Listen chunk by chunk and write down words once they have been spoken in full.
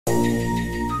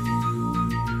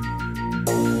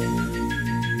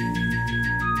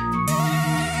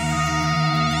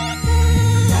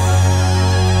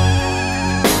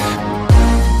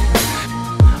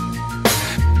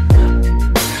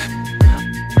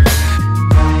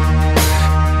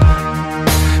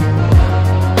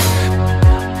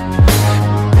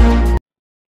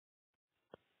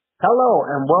Hello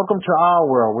and welcome to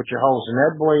Ourworld with your hosts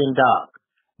Ned Boy and Doc.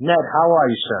 Ned, how are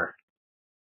you, sir?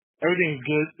 Everything's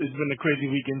good. It's been a crazy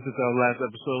weekend since our last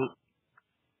episode.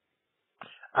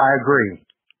 I agree.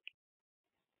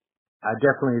 I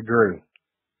definitely agree.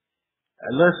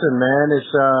 Listen, man,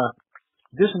 it's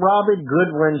this Robert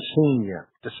Goodwin Sr.,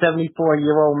 the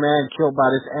 74-year-old man killed by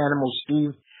this animal,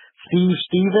 Steve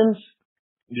Stevens?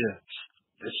 Yeah.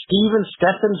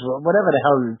 Stephens, whatever the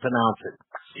hell you pronounce it.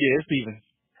 Yeah, it's Steven.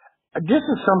 This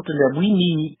is something that we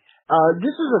need.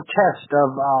 This is a test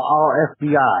of our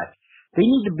FBI. They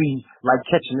need to be like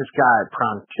catching this guy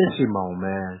prontissimo,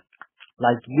 man.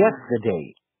 Like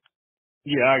yesterday.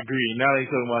 Yeah, I agree. Now they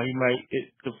talking about he might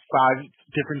hit the 5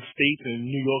 different states and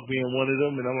New York being one of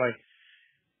them, and I'm like,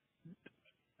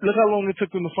 look how long it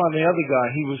took them to find the other guy.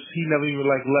 He never even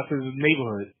left his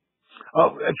neighborhood.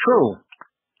 Oh, true.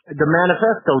 The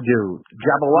manifesto dude,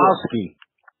 Jabberwocky.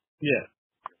 Yeah.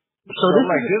 So I'm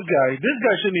like, this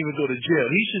guy shouldn't even go to jail.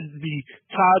 He should be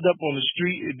tied up on the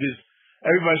street and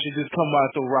everybody should just come by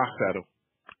and throw rocks at him.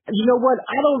 You know what?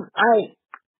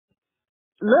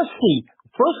 Let's see.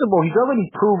 First of all, he's already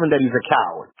proven that he's a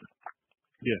coward.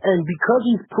 Yeah. And because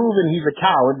he's proven he's a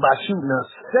coward by shooting a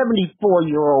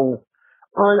 74-year-old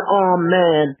unarmed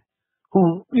man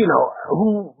who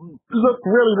looked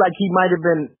really like he might have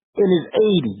been in his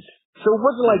 80s. So it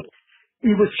wasn't like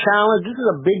he was challenged. This is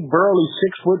a big, burly,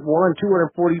 6'1",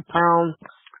 240-pound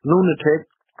lunatic.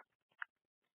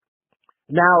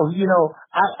 Now,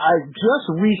 I just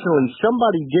recently,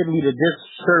 somebody did me the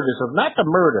disservice of not the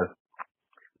murder,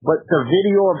 but the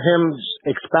video of him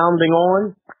expounding on,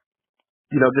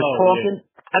 talking.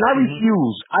 Yeah. And I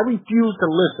refuse. I refuse to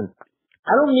listen.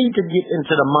 I don't need to get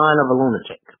into the mind of a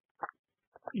lunatic.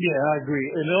 Yeah, I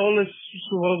agree. And all this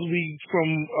supposed to be from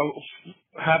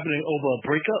happening over a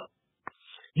breakup?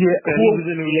 Yeah. And he was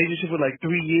in a relationship for 3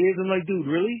 years. I'm like, dude,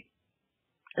 really?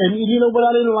 And you know what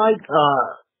I didn't like?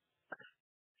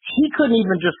 He couldn't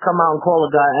even just come out and call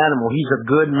a guy animal. He's a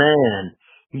good man.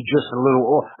 He's just a little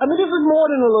off. I mean, this is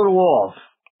more than a little off.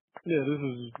 Yeah, this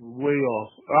is way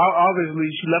off.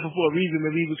 Obviously, she left him for a reason.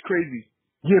 Maybe he was crazy.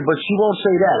 Yeah, but she won't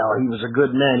say that. Oh, he was a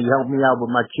good man. He helped me out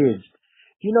with my kids.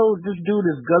 This dude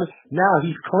is now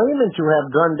he's claiming to have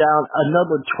gunned down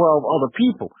another 12 other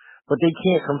people, but they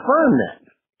can't confirm that.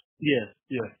 Yeah.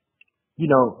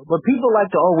 But people like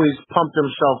to always pump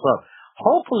themselves up.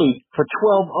 Hopefully, for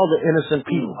 12 other innocent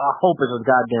people, I hope it's a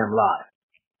goddamn lie.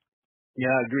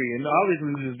 Yeah, I agree. And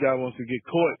obviously, this guy wants to get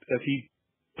caught if he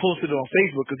posted on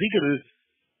Facebook, because he could have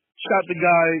shot the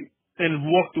guy and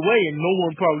walked away, and no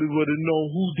one probably would have known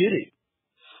who did it.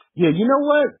 Yeah, you know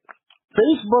what?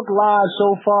 Facebook Live so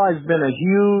far has been a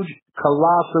huge,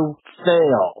 colossal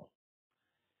fail.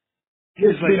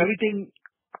 It's like everything,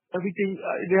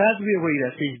 there has to be a way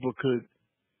that Facebook could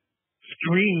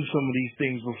stream some of these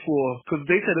things before, because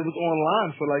they said it was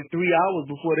online for 3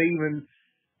 hours before they even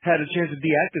had a chance to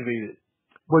deactivate it.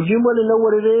 Well, you want to know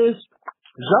what it is?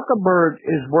 Zuckerberg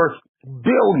is worth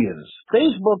billions.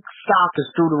 Facebook stock is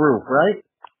through the roof, right?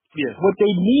 Yeah. What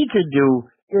they need to do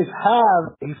is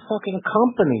have a fucking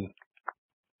company.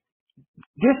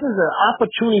 This is an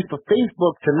opportunity for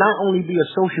Facebook to not only be a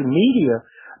social media,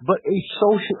 but a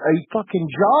fucking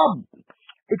job.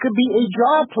 It could be a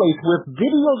job place where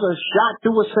videos are shot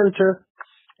through a center,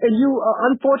 and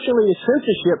unfortunately, it's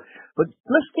censorship. But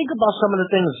let's think about some of the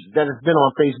things that have been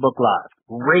on Facebook Live: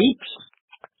 rapes,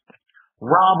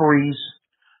 robberies,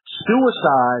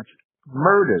 suicides,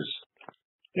 murders.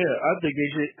 Yeah, I think they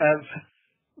should have.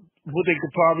 What they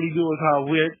could probably do is how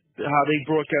they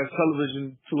broadcast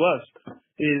television to us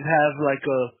is have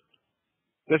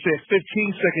let's say a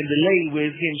 15-second delay where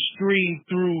it's getting streamed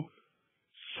through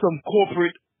some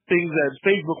corporate things at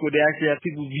Facebook where they actually have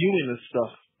people viewing this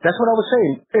stuff. That's what I was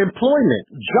saying. Employment,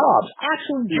 jobs,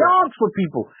 actual jobs for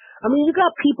people. I mean, you got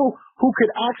people who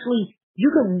could actually, you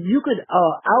could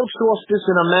outsource this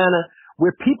in a manner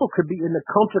where people could be in the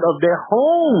comfort of their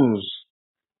homes,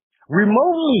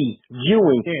 remotely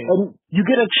viewing, and you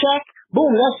get a check.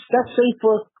 Boom, that's safe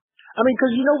for. I mean,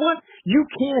 because you know what? You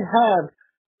can't have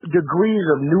degrees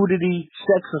of nudity,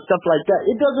 sex, and stuff like that.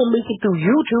 It doesn't make it through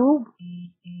YouTube.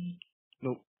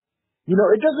 Nope.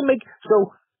 It doesn't make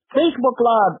so. Facebook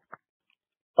Live,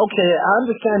 okay, I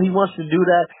understand he wants to do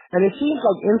that, and it seems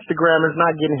like Instagram is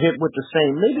not getting hit with the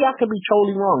same. Maybe I could be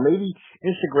totally wrong. Maybe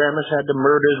Instagram has had the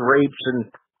murders, rapes, and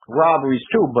robberies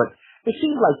too, but it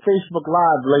seems like Facebook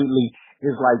Live lately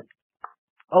is like,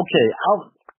 okay,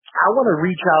 I want to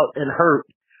reach out and hurt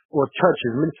or touch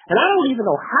him, and I don't even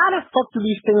know how the fuck do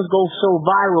these things go so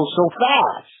viral so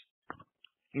fast.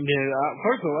 Yeah,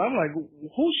 first of all, I'm like,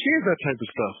 who shares that type of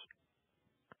stuff?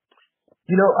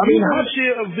 You know, I You mean, want to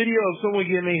share a video of someone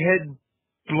getting their head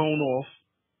blown off?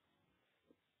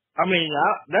 I mean,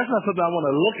 that's not something I want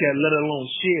to look at, let alone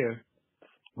share.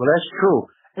 well, that's true.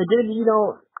 And then, you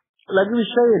know, like you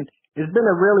were saying, it's been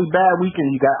a really bad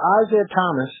weekend. You got Isaiah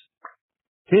Thomas,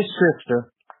 his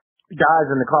sister, dies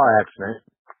in the car accident.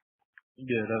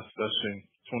 Yeah, that's shame.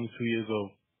 22 years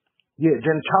old. Yeah,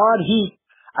 then Todd Heath,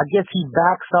 I guess he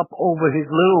backs up over his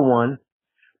little one,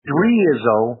 3 years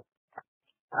old.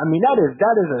 I mean, that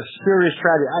is a serious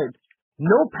tragedy.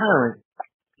 No parent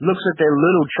looks at their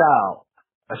little child,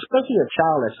 especially a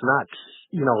child that's not,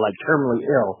 you know, like terminally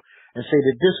ill, and say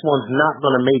that this one's not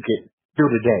going to make it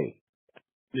through the day.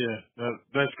 Yeah,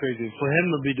 that's crazy. For him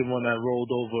to be the one that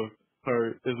rolled over her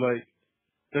is like,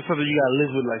 that's something you gotta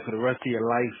live with like for the rest of your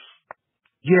life.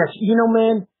 Yes, you know,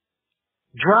 man,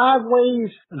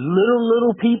 driveways,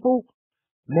 little people,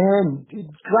 man,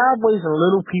 driveways and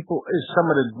little people is some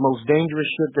of the most dangerous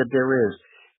shit that there is.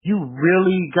 You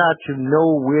really got to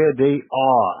know where they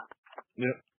are.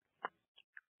 Yep.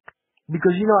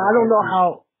 Because, you know, I don't know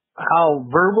how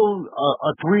verbal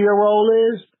a 3-year-old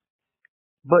is,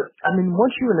 but, I mean,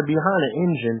 once you're in the behind an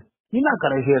engine, you're not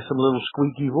going to hear some little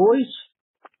squeaky voice.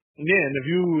 Yeah, and if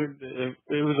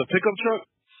it was a pickup truck?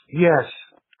 Yes.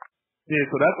 Yeah,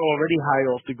 so that's already high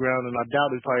off the ground, and I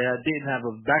doubt it probably didn't have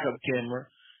a backup camera.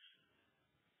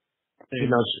 You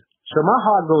know, so my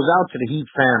heart goes out to the Heat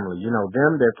family, you know,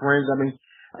 them, their friends. I mean,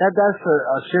 that's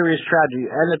a serious tragedy.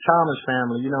 And the Thomas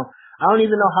family, you know. I don't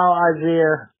even know how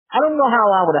I don't know how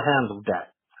I would have handled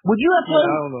that. Would you have played?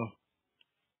 Yeah,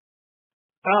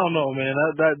 I don't know, man.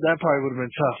 That probably would have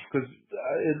been tough, because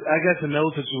I guess in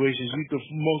those situations, the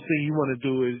most thing you want to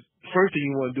do is, first thing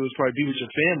you want to do is probably be with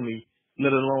your family,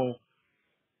 let alone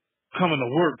coming to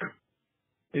work.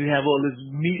 And you have all this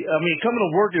coming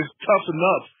to work is tough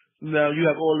enough. Now you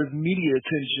have all this media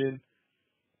attention,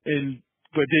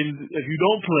 but then if you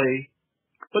don't play,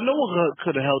 but no one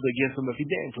could have held against him if he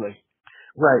didn't play.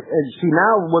 Right. And see,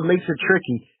 now what makes it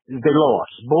tricky is they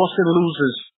lost. Boston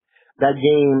loses that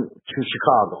game to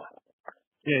Chicago.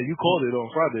 Yeah, you called it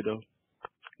on Friday, though.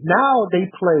 Now they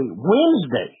play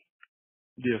Wednesday.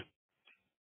 Yeah.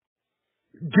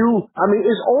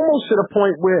 It's almost to the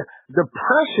point where the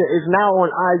pressure is now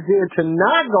on Isaiah to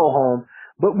not go home.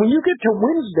 But when you get to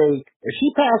Wednesday, if she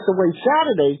passed away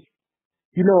Saturday,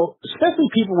 you know, especially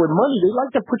people with money, they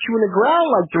like to put you in the ground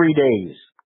like 3 days.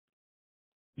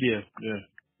 Yeah.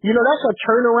 You know, that's a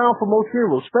turnaround for most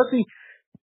heroes, especially,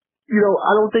 you know,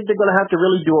 I don't think they're going to have to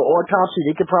really do an autopsy.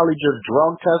 They could probably just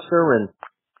drug test her and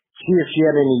see if she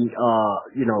had any,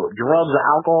 drugs or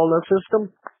alcohol in her system.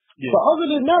 Yeah. But other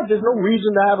than that, there's no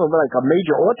reason to have a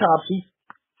major autopsy.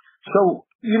 So,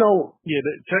 you know. Yeah,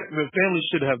 the family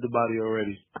should have the body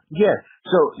already. Yeah.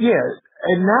 So, yeah.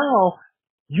 And now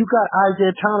you got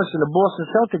Isaiah Thomas and the Boston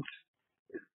Celtics.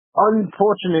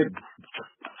 Unfortunate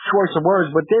choice of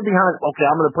words, but they're behind. Okay,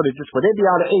 I'm going to put it this way. They're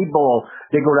behind the 8 ball.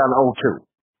 They go down to 0-2.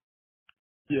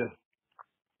 Yeah.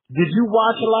 Did you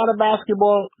watch a lot of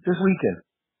basketball this weekend?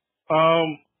 I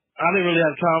didn't really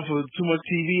have time for too much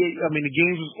TV. I mean, the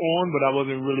games was on, but I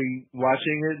wasn't really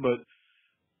watching it. But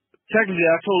technically,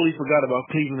 I totally forgot about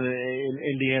Cleveland and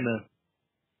Indiana.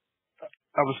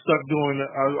 I was stuck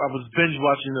I was binge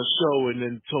watching the show and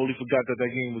then totally forgot that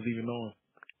game was even on.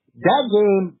 That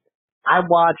game, I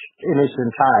watched in its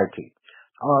entirety.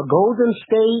 Golden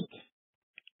State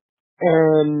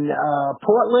and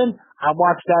Portland, I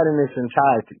watched that in its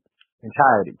entirety. That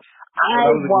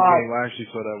was a good game. I actually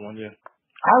saw that one, yeah.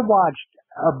 I watched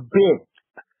a bit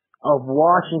of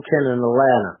Washington and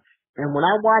Atlanta. And when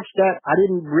I watched that, I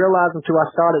didn't realize until I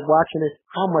started watching it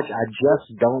how much I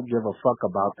just don't give a fuck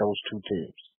about those two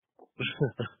teams.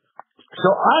 So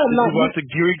I am not. Did you watch the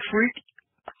Greek Freak?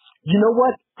 You know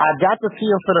what? I got to see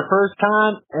him for the first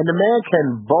time, and the man can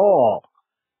ball.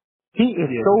 He is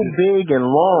so big and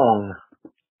long.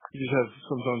 He just has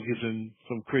sometimes gets in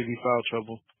some crazy foul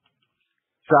trouble.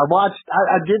 So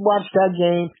I did watch that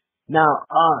game. Now,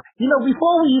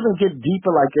 before we even get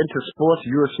deeper, like into sports,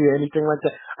 UFC, or anything like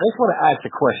that, I just want to ask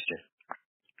a question.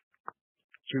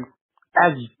 True.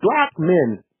 As black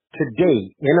men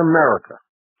today in America,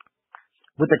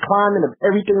 with the climate of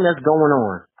everything that's going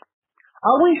on,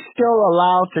 are we still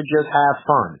allowed to just have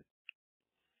fun?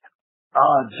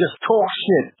 Just talk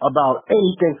shit about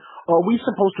anything? Or are we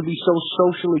supposed to be so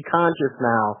socially conscious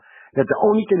now that the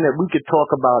only thing that we could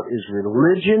talk about is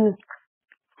religion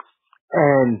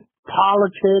and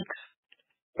politics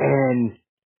and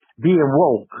being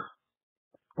woke?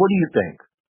 What do you think?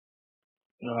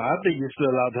 No, I think you're still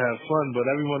allowed to have fun, but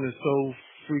everyone is so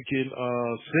freaking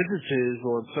sensitive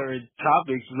on certain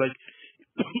topics. Like,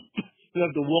 you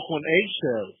have to walk on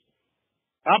eggshells.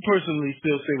 I personally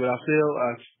still say what I feel.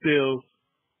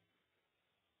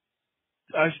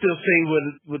 I still say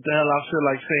what the hell I feel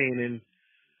like saying, and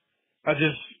I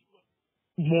just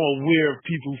more aware of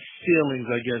people's feelings,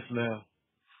 I guess, now.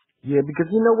 Yeah, because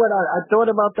you know what? I thought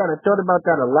about that. I thought about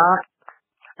that a lot.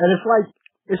 And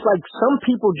it's like some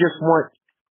people just want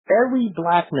every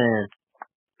black man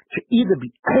to either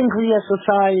be angry at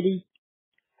society,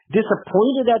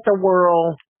 disappointed at the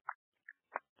world,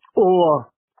 or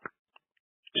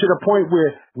to the point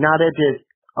where now that there's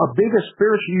a bigger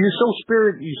spiritual, you're so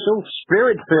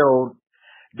spirit filled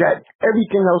that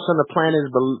everything else on the planet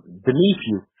is beneath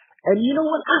you. And you know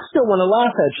what? I still want to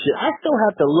laugh at shit. I still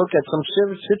have to look at some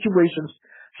serious situations.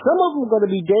 Some of them are going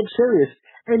to be dead serious.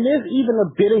 And there's even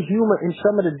a bit of humor in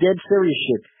some of the dead serious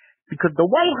shit. Because the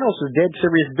White House is dead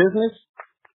serious business,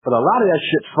 but a lot of that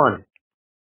shit's funny.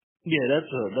 Yeah,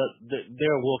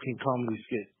 they're a walking comedy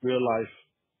skit, real life.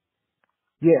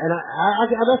 Yeah, and I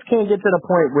just can't get to the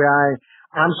point where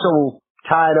I'm so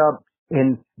tied up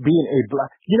in being a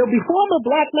black. You know, before I'm a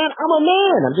black man, I'm a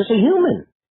man. I'm just a human.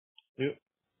 Yeah.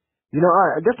 You know,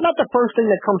 that's not the first thing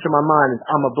that comes to my mind is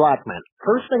I'm a black man.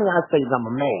 First thing I say is I'm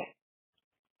a man.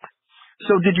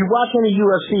 So did you watch any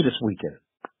UFC this weekend?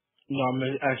 No,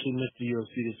 I actually missed the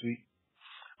UFC this week.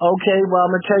 Okay, well,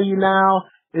 I'm going to tell you now,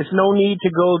 there's no need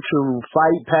to go to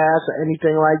Fight Pass or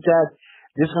anything like that.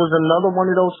 This was another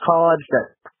one of those cards that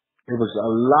it was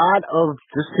a lot of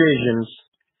decisions.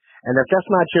 And if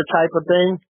that's not your type of thing,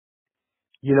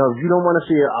 you know, if you don't want to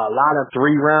see a lot of 3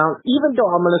 rounds, even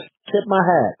though I'm going to tip my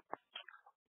hat,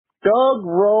 Doug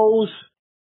Rose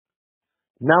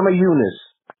Namajunas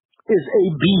is a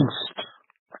beast.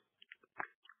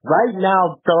 Right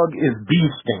now, Doug is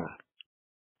beasting.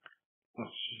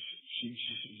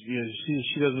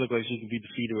 She doesn't look like she can be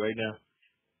defeated right now.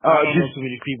 I don't know too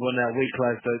many people in that weight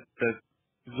class that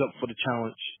is up for the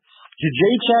challenge.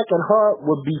 Jacek and her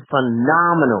would be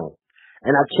phenomenal.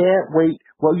 And I can't wait.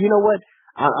 Well, you know what?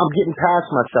 I'm getting past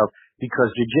myself because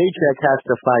Jacek has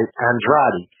to fight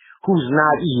Andrade, who's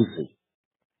not easy.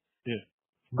 Yeah.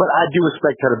 But I do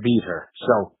expect her to beat her.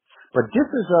 So, but this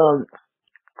is,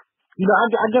 you know,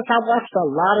 I guess I watched a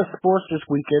lot of sports this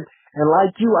weekend. And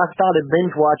like you, I started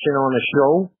binge watching on a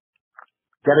show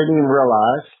that I didn't even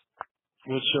realize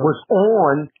was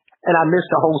on, and I missed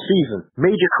the whole season.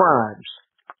 Major Crimes.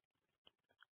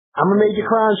 I'm a Major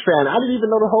Crimes fan. I didn't even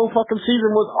know the whole fucking season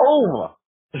was over.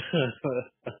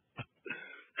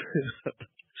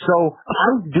 So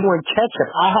I'm doing catch up.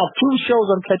 I have 2 shows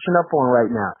I'm catching up on right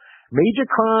now. Major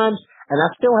Crimes, and I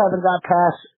still haven't got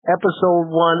past episode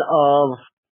 1 of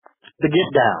The Get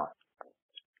Down.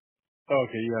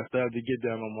 Okay, yeah, I still have to Get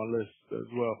Down on my list as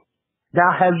well. Now,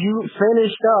 have you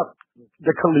finished up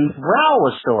the Khalif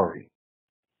Brower story?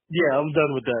 Yeah, I'm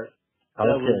done with that.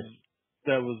 Okay.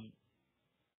 That was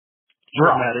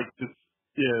dramatic.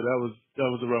 Yeah, that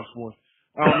was a rough one.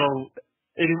 I don't know.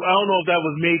 I don't know if that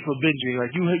was made for binging.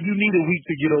 Like you need a week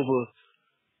to get over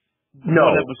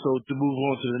one episode to move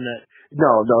on to the next.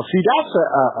 No. See, that's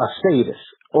a sadist,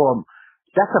 or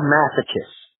that's a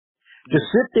masochist. To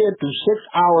sit there through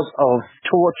 6 hours of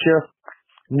torture.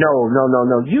 No.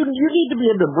 You need to be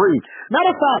able to breathe.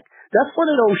 Matter of fact, that's one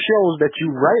of those shows that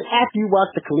you, right after you watch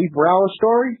the Khalif Brower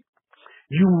story,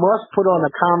 you must put on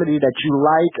a comedy that you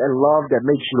like and love that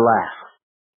makes you laugh.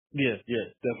 Yeah,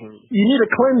 definitely. You need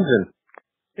a cleansing.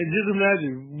 And just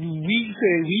imagine, we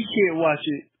say we can't watch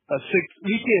it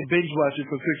we can't binge watch it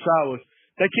for 6 hours.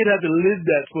 That kid had to live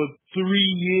that for 3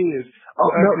 years.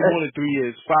 More than 3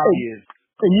 years, 5 years.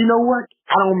 And you know what?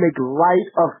 I don't make light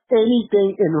of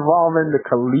anything involving the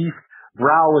Khalif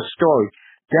Brower story.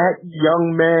 That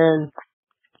young man,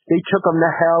 they took him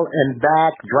to hell and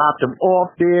back, dropped him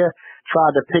off there,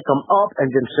 tried to pick him up, and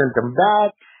then sent him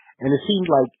back. And it seemed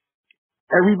like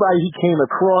everybody he came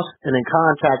across and in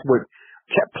contact with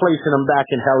kept placing him back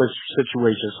in hellish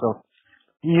situations. So,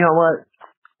 you know what?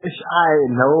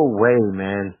 No way,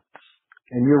 man.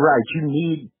 And you're right. You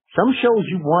need some shows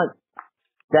you want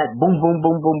that boom, boom,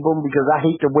 boom, boom, boom, because I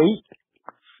hate to wait.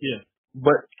 Yeah.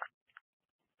 But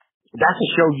that's a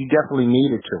show you definitely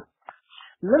needed to.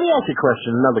 Let me ask you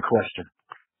another question.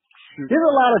 There's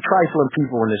a lot of trifling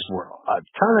people in this world. A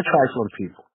ton of trifling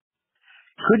people.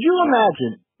 Could you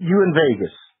imagine you in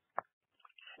Vegas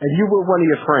and you with one of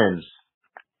your friends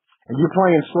and you're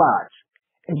playing slots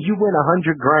and you win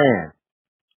 $100,000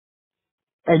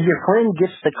 and your friend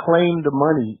gets to claim the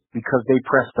money because they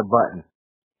pressed the button?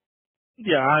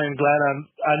 Yeah, I am glad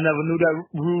I never knew that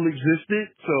rule existed,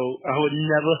 so I would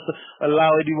never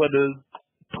allow anyone to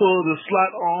pull the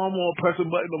slot arm or press a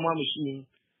button on my machine.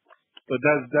 But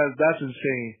that's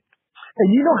insane. And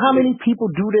you know how many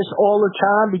people do this all the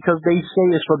time because they say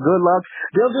it's for good luck?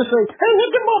 They'll just say, hey,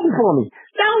 hit the button for me.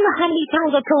 I don't know how many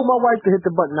times I told my wife to hit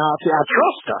the button. Now I'll say, I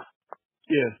trust her.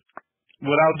 Yeah.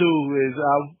 What I'll do is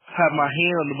I'll have my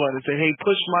hand on the button and say, hey,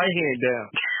 push my hand down.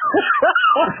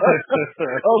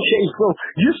 Okay, so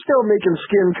you're still making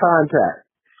skin contact.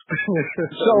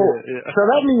 So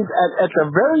that means at the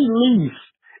very least,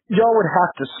 y'all would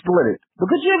have to split it.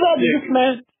 Because you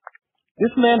imagine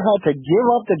this man had to give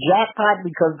up the jackpot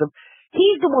because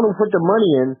he's the one who put the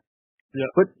money in. Yeah.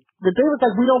 But they was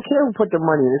like, we don't care who put the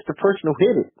money in. It's the person who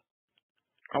hit it.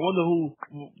 I wonder who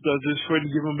does this friend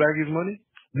give him back his money?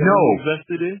 No. He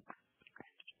invested in?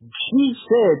 She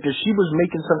said that she was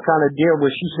making some kind of deal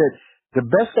where she said the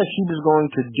best that she was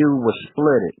going to do was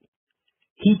split it.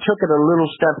 He took it a little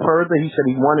step further. He said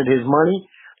he wanted his money.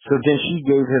 So then she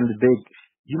gave him the big,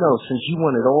 since you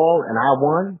want it all and I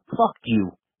won, fuck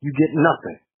you. You get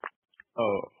nothing.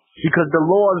 Oh. Because the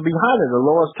law is behind it. The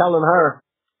law is telling her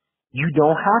you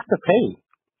don't have to pay.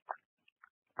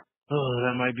 Oh,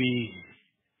 that might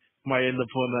end up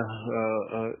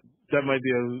on that might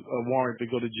be a warrant to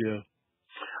go to jail.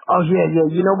 Oh, yeah.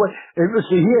 You know what? Here's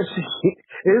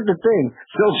the thing.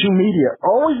 Social media.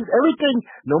 Always, everything,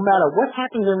 no matter what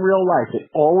happens in real life,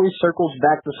 it always circles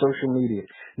back to social media.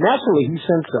 Naturally, he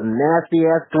sent some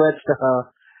nasty-ass threats to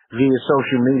her via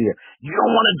social media. You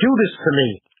don't want to do this to me.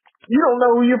 You don't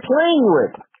know who you're playing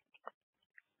with.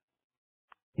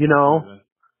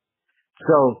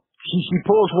 So he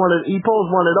pulls one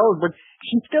of those, but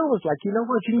she still was like, you know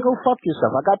what, you can go fuck yourself.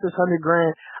 I got this $100,000.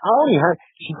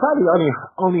 She probably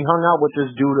only hung out with this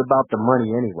dude about the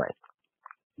money anyway.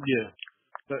 Yeah.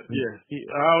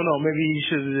 I don't know. Maybe he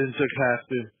should have just took half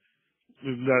the,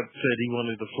 not said he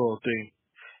wanted the full thing.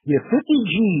 Yeah, 50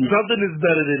 G's. Something is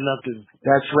better than nothing.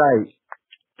 That's right.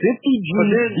 50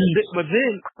 G's. But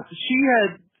then she had,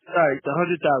 the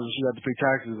 100,000 she had to pay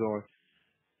taxes on.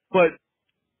 But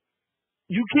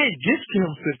you can't gift him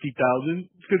 50,000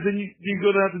 because then you're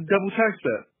going to have to double tax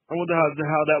that. I wonder how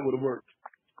that would have worked.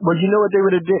 Well, you know what they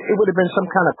would have did? It would have been some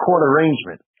kind of court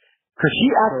arrangement. Because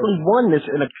she actually won this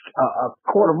in a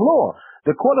court of law.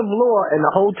 The court of law and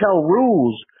the hotel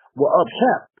rules were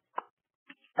upset.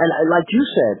 And like you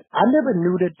said, I never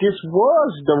knew that this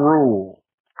was the rule.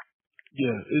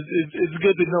 Yeah, it's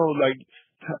good to know,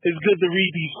 it's good to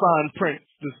read these fine print,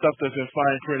 the stuff that's in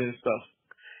fine print and stuff.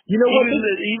 You know what?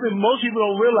 Even most people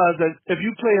don't realize that if you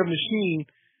play a machine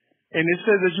and it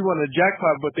says that you won a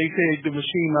jackpot, but they say the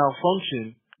machine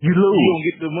malfunction, you lose. You don't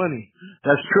get the money.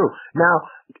 That's true. Now,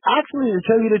 actually, to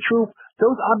tell you the truth,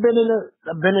 I've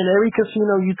been in every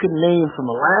casino you can name, from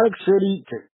Atlantic City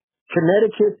to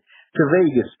Connecticut to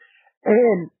Vegas,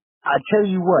 and I tell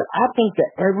you what, I think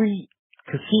that every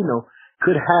casino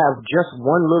could have just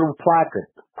one little placard.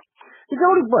 It's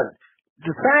only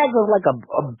the size of like a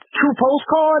two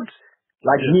postcards,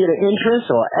 near the entrance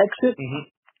or exit. Mm-hmm.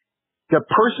 The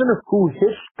person who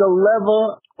hits the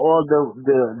lever or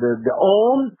the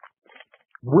arm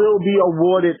will be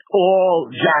awarded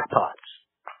all jackpots.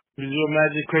 Could you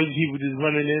imagine crazy people just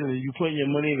running in and you putting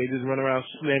your money and they just run around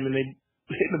slamming, they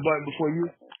hit the button before you?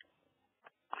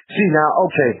 See, now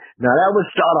that would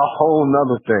start a whole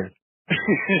nother thing.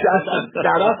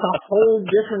 Now that's a whole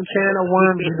different can of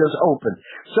worms you just opened.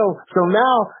 So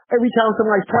now every time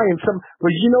somebody's playing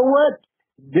but you know what?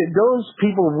 Those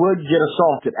people would get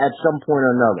assaulted at some point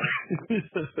or another.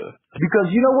 Because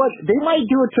you know what? They might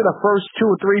do it to the first 2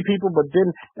 or 3 people, but then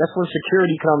that's when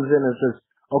security comes in and says,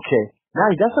 okay, now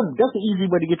that's an easy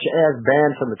way to get your ass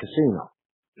banned from the casino.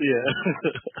 Yeah.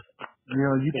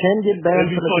 You can get banned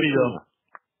from the casino.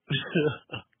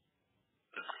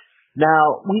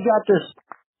 Now, we got this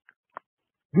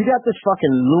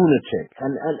fucking lunatic,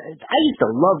 and I used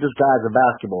to love this guy as a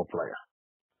basketball player.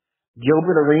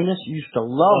 Gilbert Arenas, used to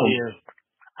love him. Yeah.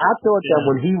 I thought that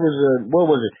when he was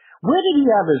what was it? Where did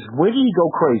he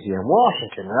go crazy? In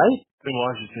Washington, right? In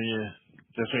Washington, yeah.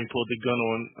 That's when he pulled the gun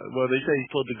on, they say he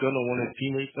pulled the gun on one of his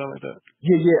teammates, something like that.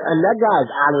 Yeah, and that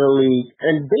guy's out of the league,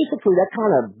 and basically that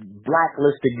kind of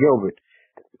blacklisted Gilbert.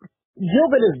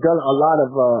 Gilbert has done a lot of,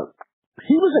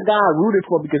 he was a guy I rooted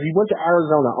for because he went to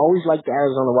Arizona, always liked the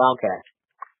Arizona Wildcats.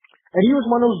 And he was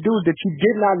one of those dudes that you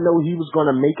did not know he was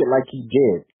going to make it like he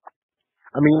did.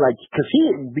 I mean, because he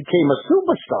became a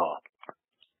superstar.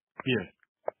 Yeah.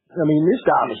 I mean, this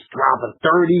guy was dropping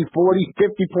 30, 40,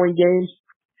 50-point games.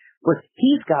 But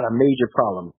he's got a major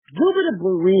problem. Gilbert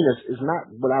Arenas is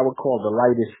not what I would call the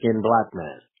lightest-skinned black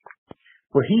man.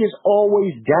 But he is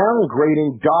always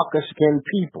downgrading darker-skinned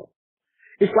people.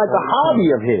 It's like a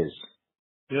hobby of his.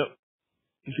 Yep.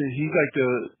 He's like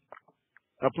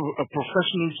a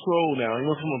professional troll now. He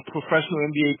went from a professional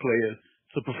NBA player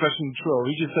to a professional troll.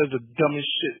 He just says the dumbest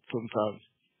shit sometimes.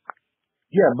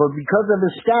 Yeah, but because of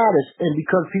his status and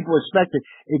because people expect it,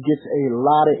 it gets a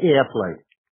lot of airplay.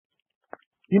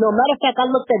 You know, matter of fact, I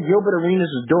looked at Gilbert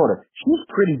Arenas' daughter. She's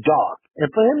pretty dark.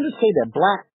 And for him to say that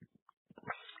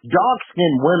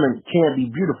dark-skinned women can't be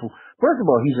beautiful, first of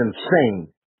all, he's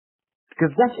insane.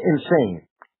 Because that's insane.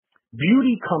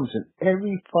 Beauty comes in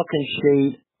every fucking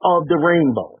shade of the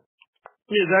rainbow.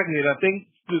 Yeah, exactly. And I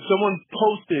think that someone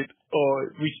posted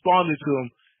or responded to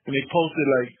him, and they posted,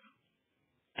 like,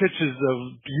 pictures of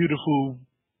beautiful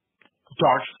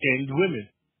dark-skinned women.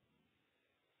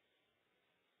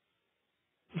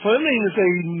 For him to even say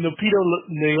Lupita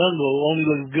Nyong'o only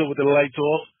looks good with the lights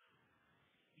off.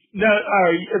 Now, all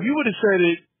right, if you would have said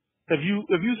it, if you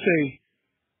say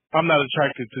I'm not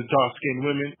attracted to dark-skinned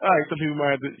women, all right, some people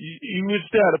might have to, you would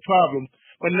still have a problem.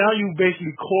 But now you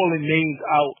basically calling names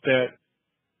out that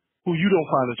who you don't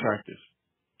find attractive.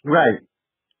 Right.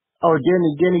 Oh,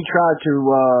 then he tried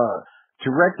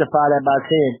to rectify that by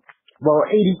saying, well,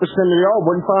 80% of y'all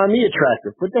wouldn't find me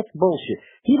attractive. But that's bullshit.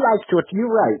 He likes to,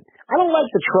 you're right. I don't like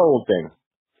the troll thing.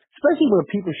 Especially when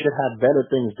people should have better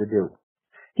things to do.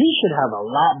 He should have a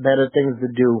lot better things to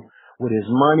do with his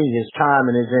money, his time,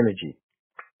 and his energy.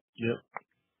 Yep.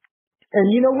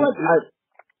 And you know what?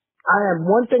 I have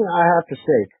one thing I have to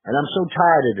say, and I'm so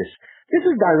tired of this. This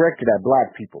is directed at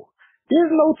black people. There's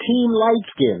no team light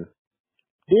skin.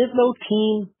 There's no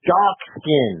team dark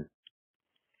skin.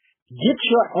 Get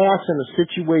your ass in a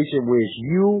situation where it's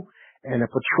you and a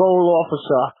patrol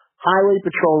officer, highway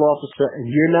patrol officer,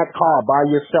 and you're in that car by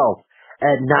yourself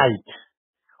at night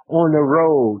on the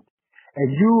road,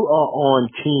 and you are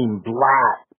on team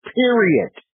black,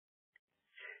 period.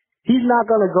 He's not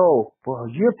going to go, well,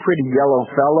 you're a pretty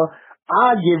yellow fella.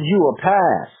 I'll give you a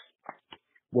pass.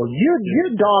 Well,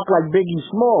 you're dark like Biggie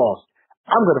Smalls.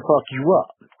 I'm going to fuck you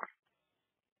up.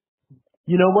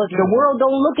 You know what? The world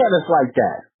don't look at us like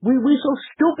that. We so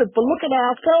stupid for looking at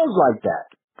ourselves like that.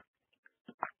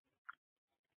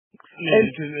 Yeah,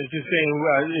 it's the same.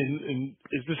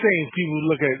 It's the same. People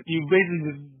look at you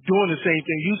basically doing the same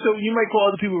thing. You might call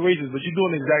other people racist, but you're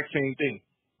doing the exact same thing.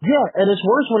 Yeah, and it's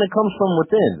worse when it comes from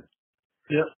within.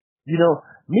 Yep. You know,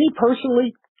 me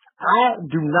personally, I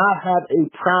do not have a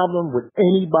problem with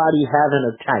anybody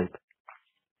having a type.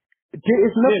 There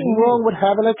is nothing wrong with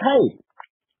having a type.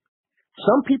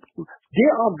 Some people,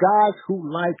 there are guys who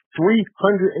like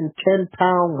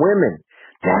 310-pound women.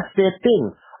 That's their thing.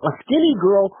 A skinny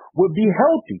girl would be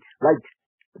healthy. Like,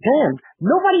 damn,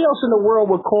 nobody else in the world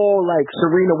would call, like,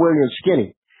 Serena Williams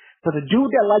skinny. But the dude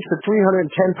that likes a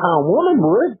 310-pound woman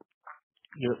would.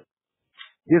 Yep.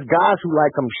 There's guys who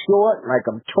like them short, like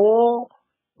them tall,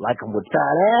 like them with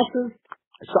fat asses.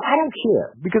 So I don't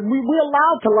care. Because we're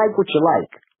allowed to like what you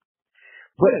like.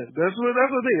 But yeah, that's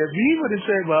what they. If he would have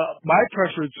said, well, my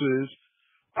preference is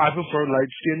I prefer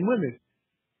light-skinned women,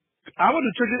 I would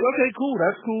have took it. Okay, cool,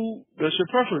 that's your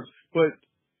preference. But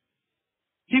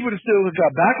he would have still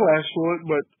got backlash for it.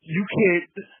 But you can't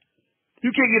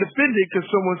get offended because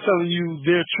someone's telling you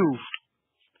their truth.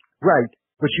 Right,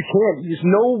 but you can't. There's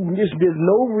no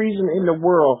reason in the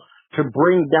world to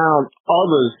bring down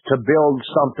others to build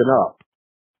something up.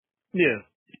 Yeah,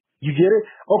 you get it?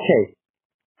 Okay.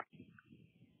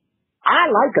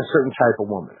 I like a certain type of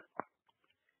woman.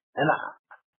 And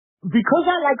because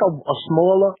I like a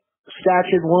smaller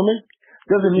statured woman,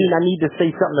 doesn't mean I need to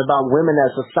say something about women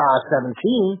that's a size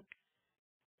 17.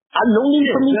 No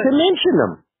need for me to mention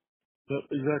them.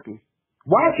 Yep, exactly.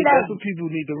 Why should that's what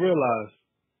people need to realize.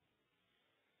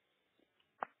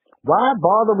 Why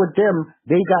bother with them?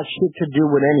 They got shit to do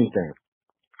with anything.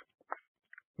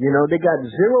 You know, they got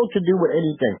zero to do with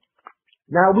anything.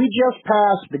 Now, we just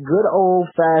passed the good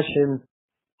old-fashioned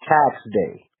tax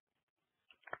day.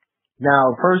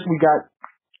 Now, first we got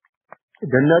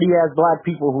the nutty-ass black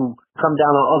people who come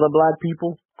down on other black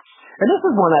people. And this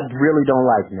is one I really don't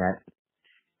like, Nat.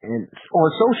 And on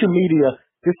social media,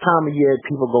 this time of year,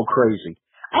 people go crazy.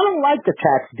 I don't like the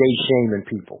tax day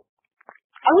shaming people.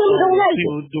 I really don't like it.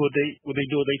 People do what they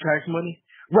do with their tax money?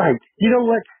 Right. You know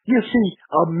what? You see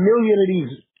a million of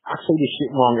these. I say this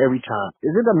shit wrong every time.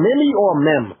 Is it a meme or a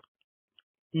meme?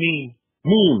 Meme.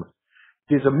 Meme.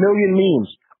 There's a million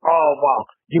memes. Oh, wow.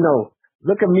 You know,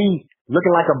 look at me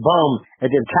looking like a bum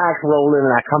and then tax rolling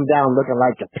and I come down looking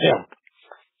like a pimp.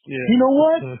 Yeah. You know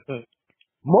what?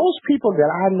 Most people that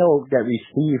I know that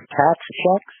receive tax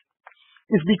checks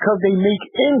is because they make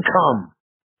income.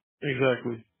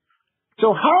 Exactly.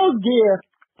 So how dare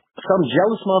some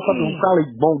jealous motherfucker who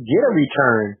probably won't get a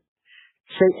return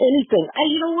say anything? Hey,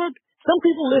 you know what? Some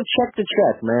people live check to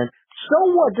check, man. So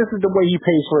what? This is the way he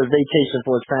pays for his vacation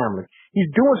for his family. He's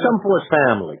doing something for his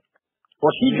family. Or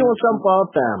she's doing something for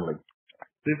her family.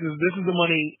 This is the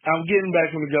money I'm getting back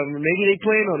from the government. Maybe they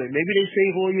plan on it. Maybe they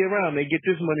save all year round. They get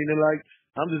this money. They're like,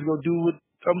 I'm just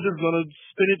gonna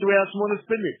spend it the way I want to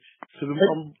spend it. So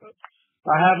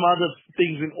I have my other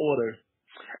things in order.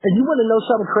 And you want to know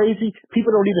something crazy?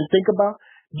 People don't even think about.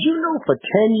 You know, for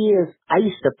 10 years, I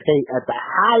used to pay at the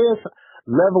highest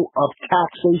level of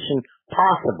taxation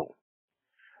possible.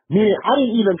 Meaning, I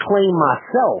didn't even claim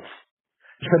myself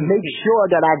to make sure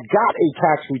that I got a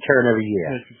tax return every year.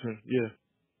 Yeah.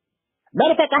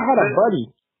 Matter of fact, I had a buddy.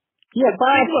 He had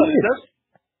 5 kids.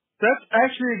 That's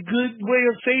actually a good way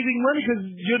of saving money because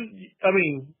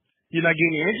you're not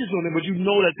getting interest on it, but you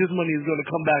know that this money is going to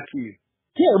come back to you.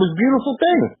 Yeah, it was a beautiful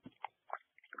thing.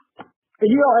 And,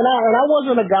 and I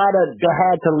wasn't a guy that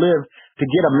had to live to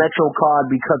get a Metro card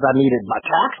because I needed my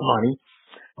tax money.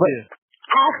 But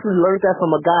I actually learned that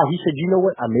from a guy. He said, you know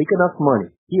what? I make enough money.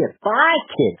 He had 5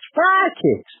 kids,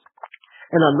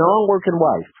 and a non-working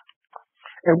wife.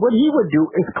 And what he would do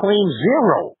is claim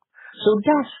 0. So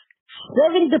that's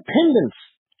 7 dependents.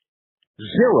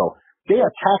 0. They are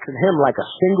taxing him like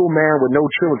a single man with no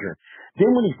children.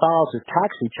 Then when he files his tax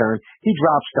return, he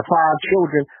drops the 5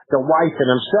 children, the wife,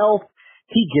 and himself.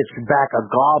 He gets back a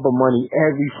gob of money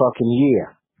every fucking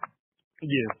year.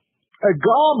 Yeah. A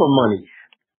gob of money.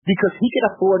 Because he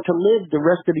can afford to live the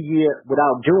rest of the year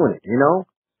without doing it, you know?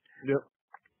 Yep.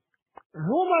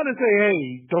 Who am I to say, hey,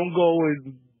 don't go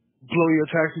and blow your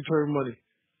tax return money?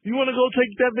 You want to go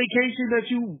take that vacation that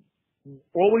you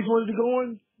always wanted to go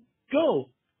on? Go.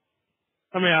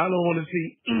 I mean, I don't want to see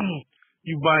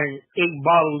you buying 8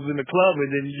 bottles in the club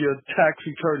and then your tax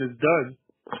return is done.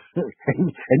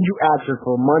 And you asking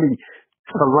for money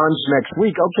for lunch next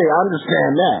week. Okay, I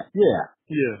understand that. Yeah.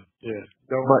 Yeah.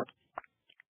 But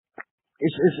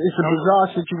it's a bizarre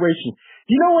situation.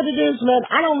 You know what it is, man?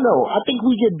 I don't know. I think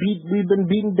we've been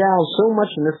beaten down so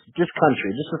much in this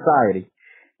country, this society,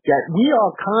 that we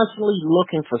are constantly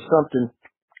looking for something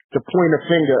to point a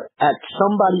finger at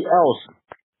somebody else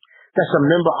that's a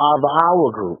member of our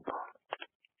group.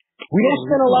 We don't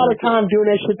spend a lot of time doing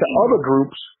that shit to other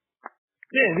groups.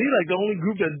 Yeah, we're like the only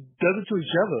group that does it to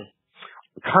each other.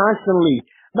 Constantly.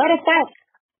 Matter of fact,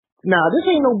 now this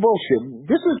ain't no bullshit.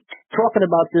 This is talking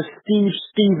about this Steve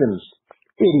Stevens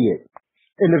idiot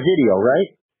in the video,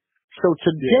 right? So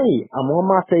today, I'm on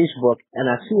my Facebook, and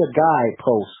I see a guy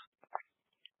post.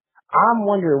 I'm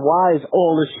wondering why is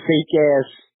all this fake-ass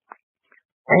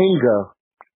anger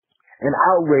and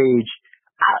outrage,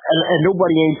 and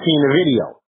nobody ain't seen the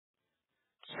video.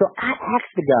 So I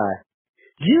asked the guy,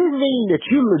 you mean that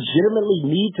you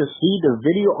legitimately need to see the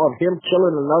video of him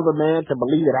killing another man to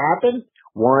believe it happened?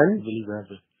 1. Believe it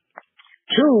happened.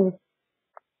 2,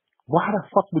 why the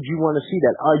fuck would you want to see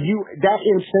that? Are you that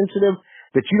insensitive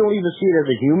that you don't even see it as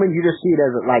a human? You just see it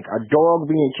as like a dog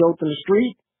being killed in the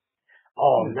street?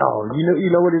 Oh no, you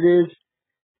know what it is?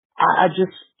 I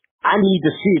need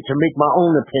to see it to make my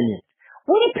own opinion.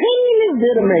 What opinion is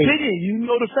there to make? Opinion? You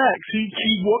know the facts.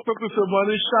 He walked up to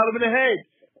somebody and shot him in the head.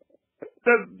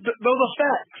 Those are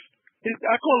facts.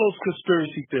 I call those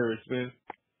conspiracy theorists, man.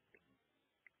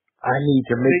 I need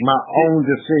to make my own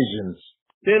decisions.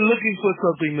 They're looking for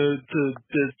something to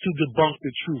debunk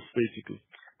the truth, basically.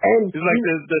 And it's like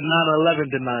the 9/11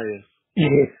 deniers.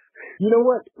 Yeah. You know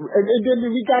what? And then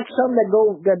we got some that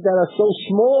are so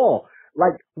small.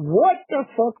 Like, what the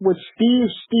fuck would Steve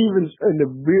Stevens, in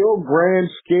the real grand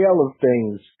scale of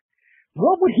things,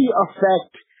 what would he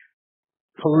affect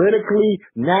politically,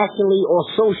 nationally, or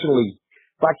socially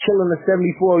by killing a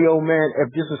 74-year-old man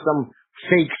if this is some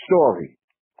fake story?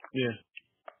 Yeah.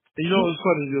 And you know what's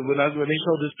funny? When they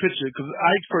showed this picture, because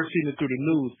I first seen it through the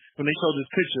news, when they showed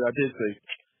this picture, I did say,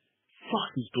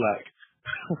 fuck, he's black.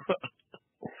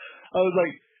 I was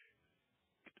like,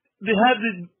 they had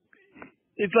this,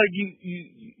 it's like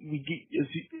you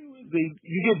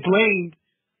get blamed.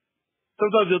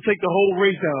 Sometimes they'll take the whole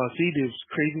race down. See these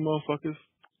crazy motherfuckers?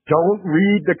 Don't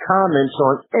read the comments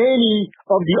on any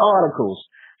of the articles.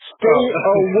 Stay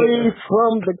away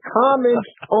from the comments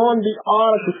on the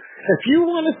article. If you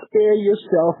want to spare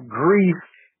yourself grief,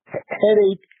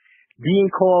 headache, being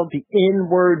called the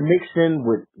N-word mixed in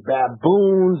with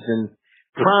baboons and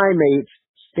primates,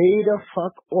 stay the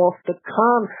fuck off the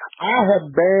I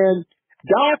have banned,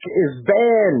 Doc is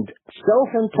banned,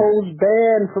 self-imposed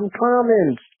ban from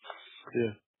comments.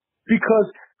 Yeah. Because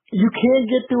you can't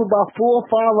get through about 4 or 5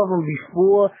 of them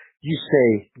before you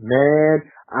say, man,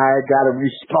 I gotta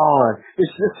respond.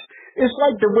 It's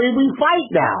like the way we fight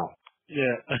now.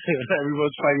 Yeah.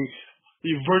 Everyone's fighting.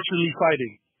 You're virtually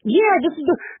fighting. Yeah,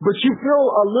 but you feel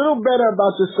a little better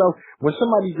about yourself when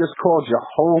somebody just calls your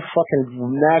whole fucking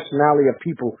nationality of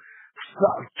people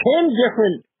 10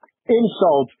 different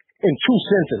insults in 2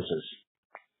 sentences.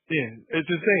 Yeah, it's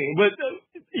insane. But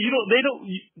they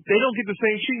don't get the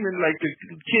same treatment like the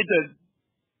kid that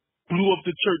blew up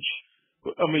the church.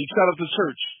 I mean, shot up the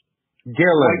church.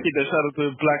 Dylan. White kid that shot up the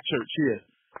black church. Yeah.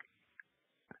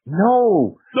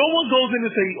 No. No one goes in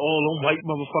and say, "Oh, them white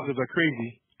motherfuckers are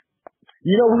crazy."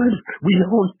 You know what?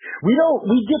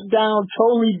 We get down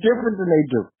totally different than they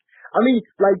do. I mean,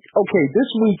 like, okay, this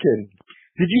weekend,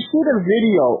 did you see the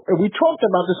video? And we talked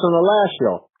about this on the last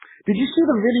show. Did you see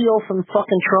the video from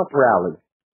fucking Trump rally?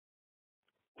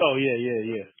 Oh,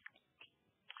 yeah.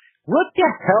 What the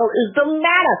hell is the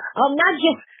matter? I'm not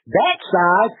just that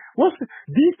side.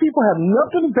 These people have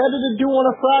nothing better to do on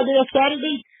a Friday or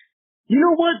Saturday. You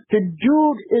know what? The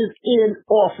dude is in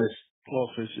office.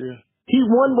 Office, yeah. He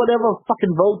won whatever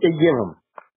fucking vote they give him.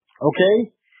 Okay?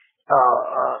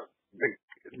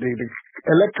 The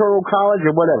electoral college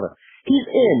or whatever. He's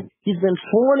in. He's been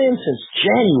sworn in since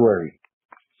January.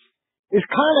 It's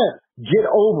kind of get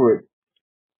over it.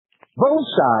 Both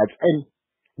sides. And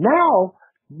now,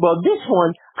 well, this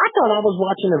one, I thought I was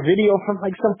watching a video from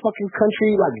like some fucking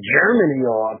country like Germany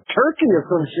or Turkey or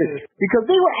some shit. Because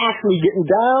they were actually getting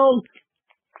down.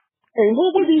 And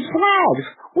what were these flags?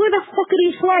 Where the fuck are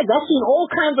these flags? I've seen all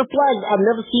kinds of flags I've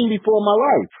never seen before in my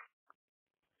life.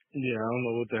 Yeah, I don't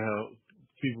know what the hell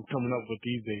people coming up with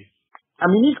these days.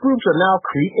 I mean, these groups are now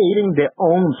creating their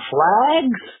own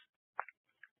flags.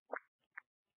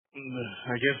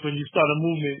 I guess when you start a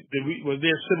movement, was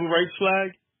there a civil rights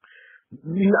flag?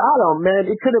 I don't, man.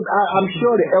 It could have. I'm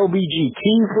sure the LBGT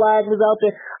flag was out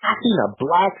there. I seen a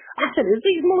black. I said, is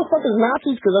these motherfuckers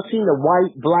Nazis? Because I seen the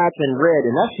white, black, and red,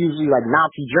 and that's usually like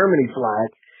Nazi Germany flag.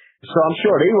 So I'm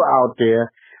sure they were out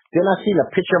there. Then I seen a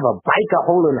picture of a biker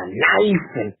holding a knife,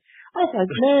 and I was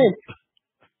like, man,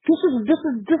 this is.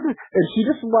 And see,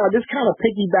 this is why this kind of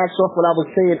piggybacks off what I was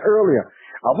saying earlier.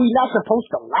 Are we not supposed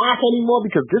to laugh anymore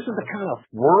because this is the kind of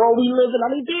world we live in? I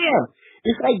mean, damn.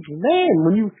 It's like,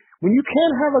 man, when you can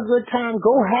have a good time,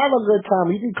 go have a good time.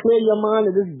 You can clear your mind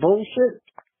of this bullshit.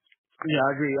 Yeah,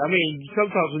 I agree. I mean,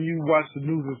 sometimes when you watch the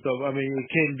news and stuff, I mean, it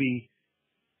can be,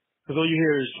 because all you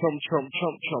hear is Trump,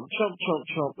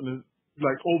 and it's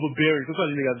like overbearing.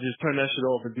 Sometimes you got to just turn that shit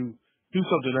off and do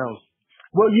something else.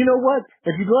 Well, you know what?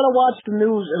 If you're going to watch the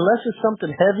news, unless it's something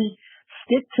heavy,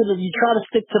 you try to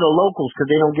stick to the locals because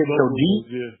they don't get so deep.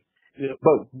 Yeah. Yep.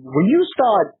 But when you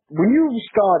start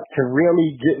to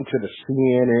really get into the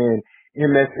CNN,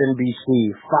 MSNBC,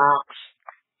 Fox,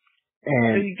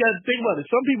 and you got to think about it.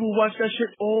 Some people watch that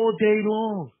shit all day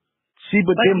long. See,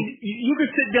 but like then you can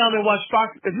sit down and watch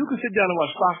Fox. If you can sit down and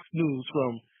watch Fox News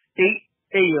from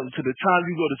 8 a.m. to the time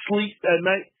you go to sleep at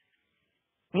night,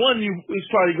 it's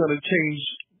probably going to change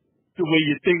the way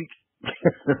you think.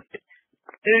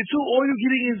 And two, all you're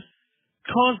getting is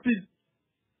constant.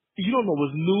 You don't know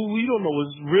what's new. You don't know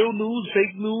what's real news,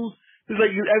 fake news. It's like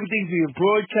everything's being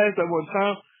broadcast at one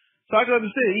time. So I can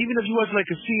understand. Even if you watch like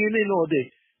a CNN all day,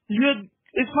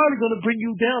 it's probably going to bring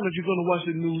you down if you're going to watch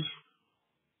the news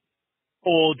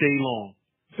all day long.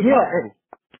 Yeah,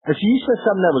 and so you said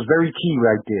something that was very key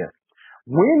right there.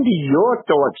 When do your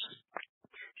thoughts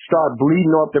start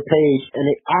bleeding off the page and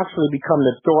they actually become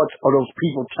the thoughts of those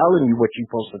people telling you what you're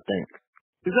supposed to think?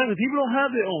 Exactly. People don't have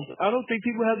their own. I don't think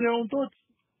people have their own thoughts.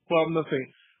 Well, I'm not saying.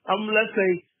 Let's say,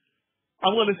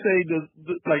 I'm going to say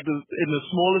in the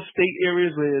smaller state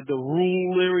areas, where the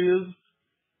rural areas,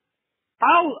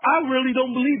 I really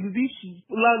don't believe that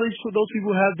a lot of those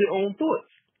people have their own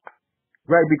thoughts.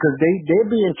 Right, because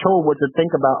they're being told what to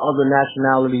think about other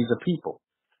nationalities of people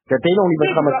that they don't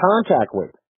even come in contact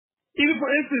with. Even for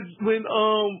instance, when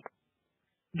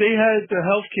they had the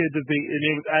healthcare debate and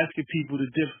they was asking people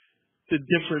the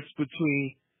difference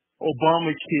between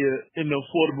Obamacare and the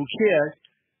Affordable Care Act,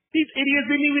 these idiots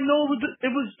didn't even know it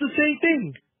was the same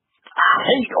thing. I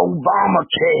hate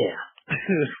Obamacare.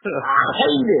 I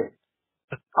hate it.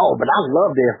 Oh, but I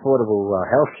love the Affordable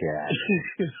Health Care Act.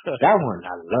 That one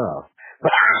I love.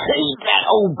 But I hate that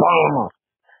Obama.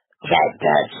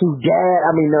 That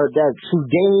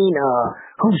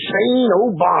Hussein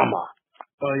Obama.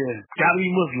 Oh yeah, gotta be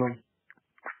Muslim.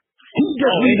 He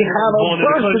doesn't even have a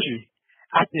birth.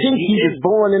 I think he was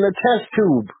born in a test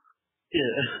tube.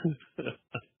 Yeah.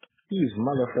 These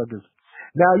motherfuckers.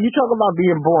 Now, you talk about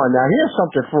being born. Now, here's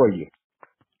something for you.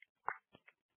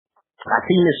 I've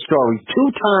seen this story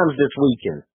 2 times this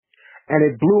weekend, and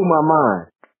it blew my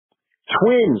mind.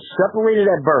 Twins separated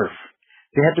at birth.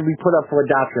 They had to be put up for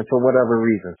adoption for whatever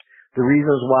reason. The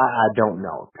reasons why, I don't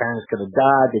know. Parents could have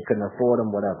died, they couldn't afford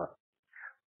them, whatever.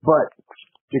 But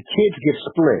the kids get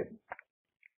split.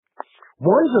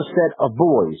 One's a set of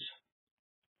boys.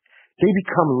 They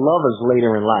become lovers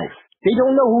later in life. They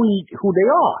don't know who they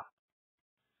are.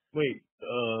 Wait,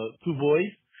 2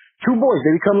 boys? 2 boys,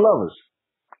 they become lovers.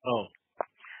 Oh.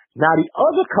 Now the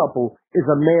other couple is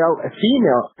a male and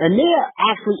female, and they're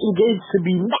actually engaged to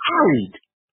be married.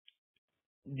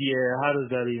 Yeah, how does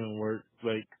that even work?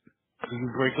 Like, did you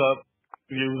break up?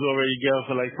 You was already together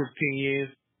for like 15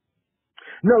 years?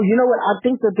 No, you know what? I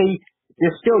think that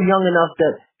they're still young enough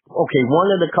that, okay, one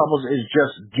of the couples is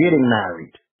just getting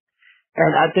married.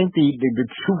 And I think the 2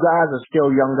 guys are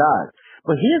still young guys.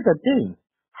 But here's the thing.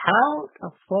 How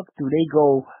the fuck do they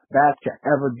go back to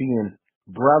ever being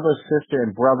brother, sister,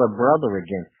 and brother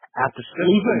again after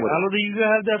sleeping with I don't think you can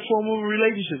have that form of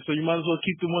relationship, so you might as well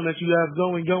keep the one that you have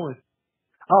going.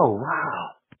 Oh, wow.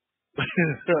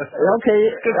 Okay.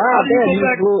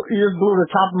 You just blew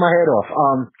the top of my head off.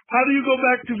 How do you go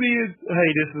back to being, hey,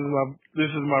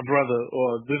 this is my brother,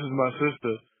 or this is my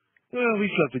sister? Well, we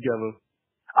slept together.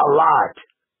 A lot,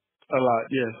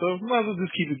 yeah. So might as well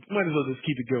just keep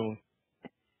it going.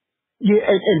 Yeah,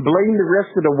 and blame the rest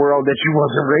of the world that you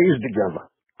wasn't raised together.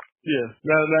 Yeah.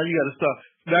 Now you gotta stop.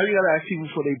 Now you gotta ask people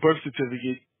for their birth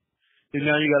certificate. And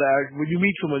now you gotta ask, when you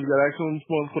meet someone, you gotta ask someone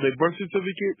for their birth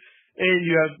certificate, and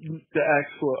you have to ask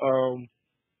for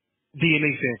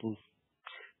DNA samples.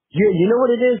 Yeah, you know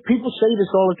what it is? People say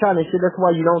this all the time. They say that's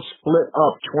why you don't split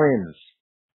up twins.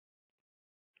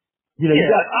 You know,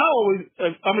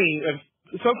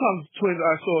 sometimes twins.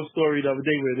 I saw a story the other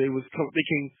day where the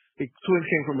twins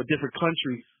came from a different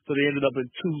country, so they ended up in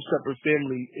 2 separate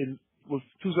families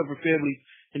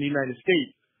in the United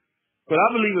States. But I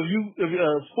believe if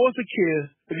a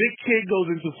kid goes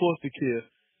into foster care,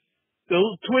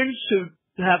 those twins should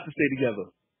have to stay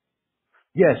together.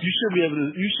 Yes. You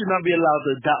should not be allowed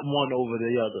to adopt one over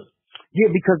the other. Yeah,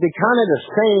 because they're kind of the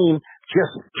same,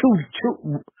 just two,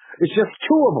 it's just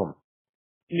 2 of them.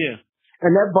 Yeah.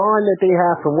 And that bond that they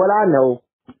have, from what I know,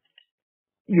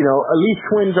 you know, at least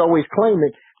twins always claim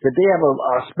it, that they have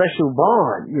a special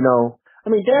bond, you know.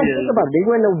 I mean, damn, think about it. They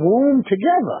were in the womb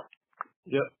together.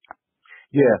 Yep.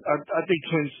 Yeah. I think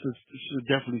twins should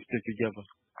definitely stick together.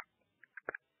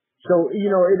 So, you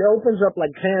know, it opens up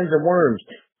like cans of worms,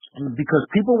 because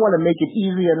people want to make it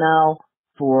easier now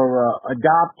for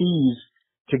adoptees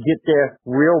to get their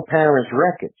real parents'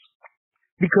 records.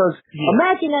 Because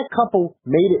imagine that couple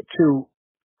made it to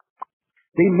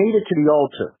the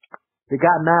altar. They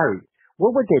got married.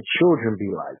 What would their children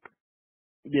be like?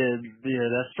 Yeah,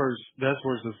 that's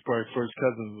worse than first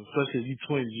cousins, especially if you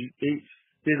twins.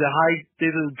 There's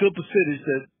a good percentage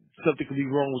that something could be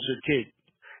wrong with your kid.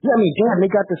 Yeah, I mean, damn, they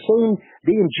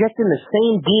injecting the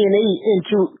same DNA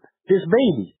into this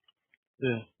baby.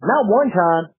 Yeah. Not 1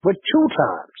 time, but 2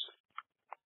 times.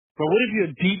 But what if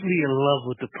you're deeply in love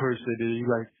with the person and you're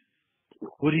like,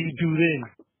 what do you do then?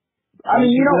 I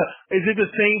mean, you know, is it the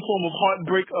same form of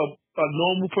heartbreak a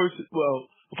normal person,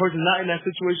 a person not in that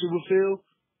situation would feel?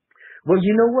 Well,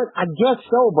 you know what? I guess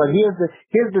so, but here's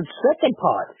the second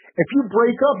part. If you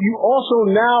break up, you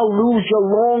also now lose your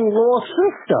long-lost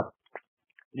sister.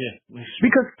 Yeah.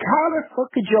 Because how the fuck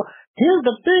could here's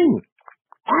the thing.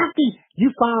 After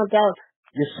you found out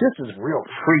your sister's real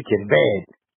freaking bad,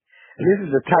 and this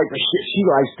is the type of shit she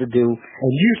likes to do, and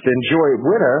you used to enjoy it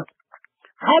with her,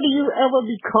 how do you ever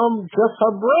become just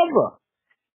her brother?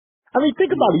 I mean,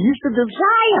 think about it. You used to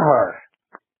desire her.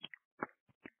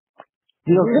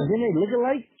 You know, didn't they look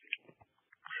alike?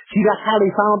 See, that's how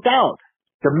they found out.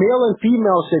 The male and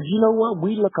female said, you know what?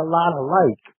 We look a lot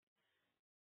alike.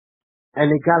 And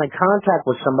they got in contact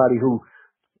with somebody who,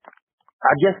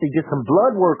 I guess they did some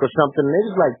blood work or something, and they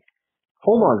was like,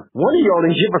 hold on, one of y'all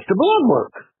didn't give us the blood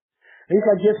work. And he's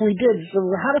like, yes, we did. So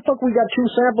how the fuck we got 2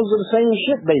 samples of the same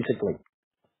shit, basically?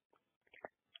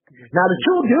 Now, the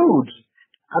 2 dudes,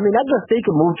 I mean, I guess they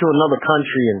could move to another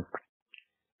country and,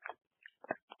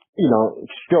 you know,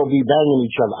 still be banging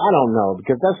each other. I don't know,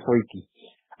 because that's freaky.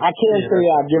 I can't say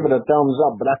I'd give it a thumbs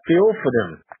up, but I feel for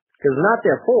them. Because it's not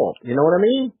their fault. You know what I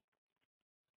mean?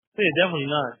 Yeah, definitely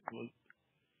not.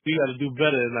 We got to do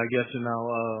better, I guess, in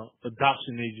our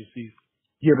adoption agencies.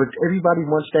 Yeah, but everybody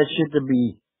wants that shit to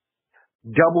be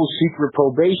double secret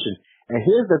probation. And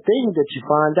here's the thing that you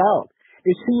find out.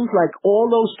 It seems like all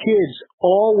those kids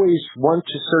always want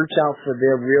to search out for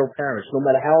their real parents, no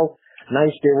matter how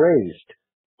nice they're raised.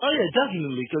 Oh, yeah,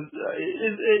 definitely, because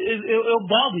it'll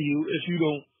bother you if you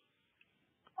don't.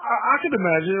 I can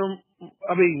imagine.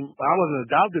 I mean, I wasn't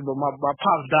adopted, but my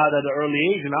pops died at an early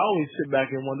age, and I always sit back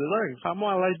and wonder, like, how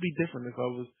might life be different if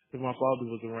if my father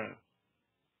was around.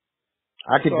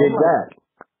 I could dig that.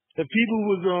 If people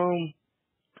was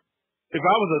if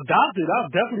I was adopted,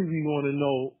 I'd definitely be want to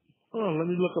know. Oh, let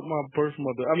me look up my birth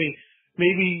mother. I mean,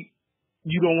 maybe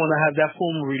you don't want to have that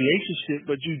form of relationship,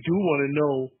 but you do want to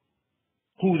know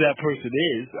who that person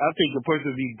is. I think a person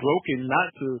would be broken not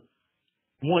to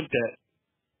want that.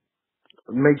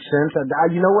 Makes sense.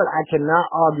 You know what? I cannot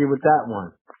argue with that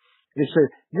one. That's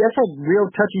a real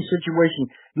touchy situation.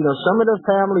 You know, some of the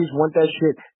families want that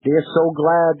shit. They're so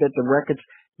glad that the records,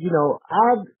 you know,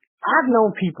 I've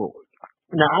known people.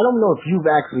 Now, I don't know if you've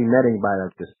actually met anybody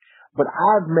like this, but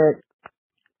I've met,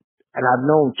 and I've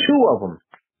known two of them.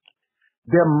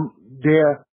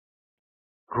 Their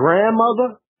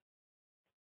grandmother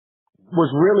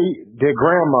was really their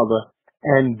grandmother,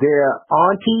 and their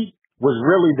auntie was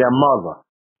really their mother.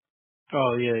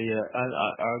 Oh yeah.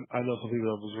 I know some people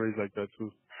that was raised like that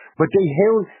too. But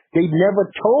they never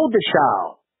told the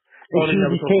child. And she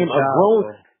became a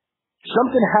grown.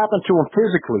 Something happened to him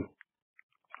physically,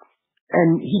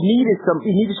 and he needed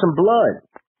some blood.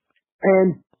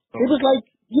 And it was like,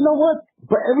 you know what?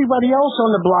 But everybody else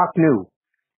on the block knew.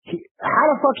 How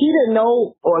the fuck he didn't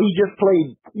know, or he just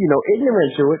played, you know,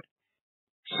 ignorant to it.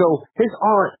 So his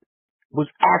aunt was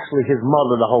actually his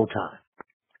mother the whole time,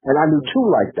 and I knew two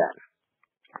like that.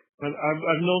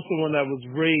 I've known someone that was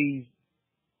raised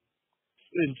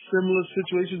in similar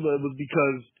situations, but it was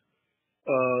because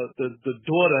the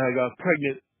daughter had got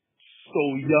pregnant so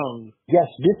young. Yes,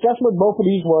 that's what both of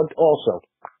these were also.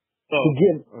 Oh,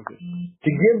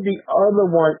 to give the other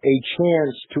one a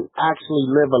chance to actually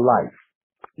live a life.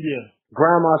 Yeah.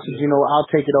 Grandma said, you know, I'll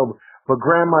take it over. But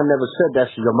Grandma never said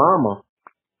that's your mama.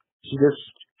 She just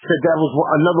said that was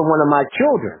another one of my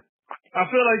children. I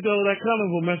feel like, though, that kind of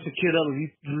will mess a kid up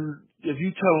if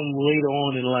you tell them later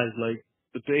on in life, like,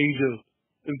 at the age of,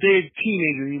 if they're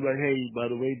teenagers, you're like, hey, by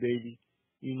the way, baby,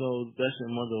 you know, that's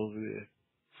your mother over there.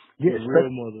 Yeah, your real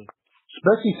mother.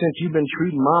 Especially since you've been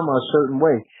treating mama a certain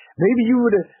way. Maybe you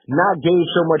would have not gave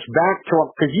so much back to her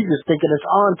because you just thinking it's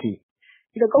auntie.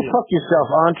 You know, go fuck yourself,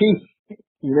 auntie.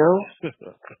 You know?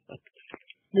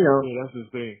 You know. Yeah, that's the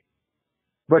thing.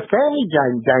 But family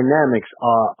dynamics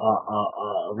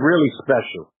are really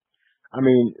special. I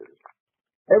mean,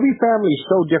 every family is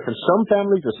so different. Some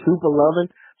families are super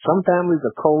loving. Some families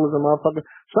are cold as a motherfucker.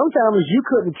 Some families you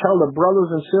couldn't tell the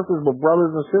brothers and sisters were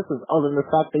brothers and sisters other than the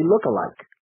fact they look alike.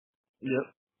 Yep.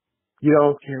 You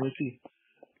know? Guarantee.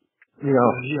 You know?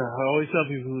 Yeah, I always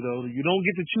tell people, though, you don't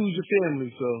get to choose your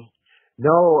family, so.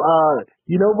 No,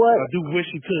 you know what? I do wish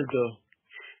you could, though.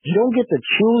 You don't get to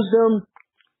choose them.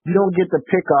 You don't get to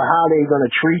pick how they're going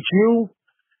to treat you.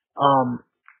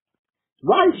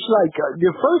 Life's like,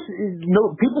 the first,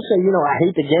 people say, you know, I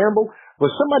hate to gamble,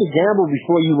 but somebody gambled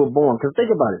before you were born. Because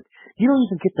think about it. You don't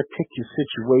even get to pick your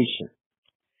situation.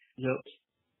 Yep.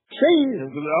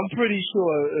 I'm pretty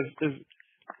sure,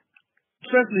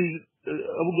 especially,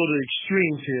 I'm going to go to the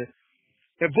extremes here.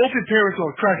 If both your parents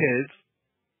are crackheads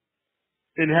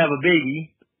and have a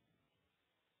baby,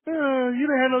 you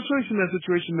didn't have no choice in that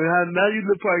situation. Now you're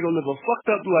probably going to live a fucked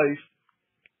up life.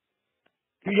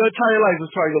 Your entire life is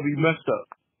probably going to be messed up.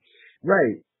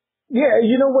 Right. Yeah,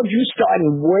 you know what? You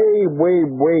starting way, way,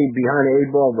 way behind the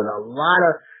 8 ball with a lot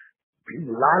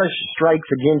of strikes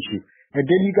against you. And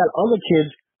then you got other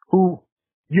kids who,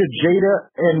 you're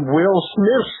Jada and Will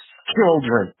Smith's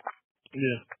children.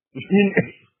 Yeah.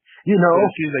 You know?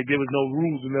 It seems like there was no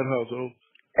rules in that household.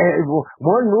 And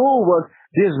one rule was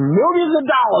there's millions of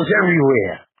dollars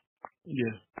everywhere.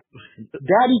 Yeah.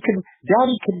 Daddy can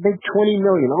make $20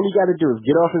 million. All he got to do is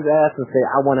get off his ass and say,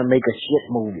 I want to make a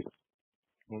shit movie.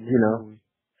 You know?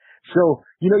 So,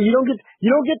 you know, you don't get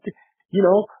to, you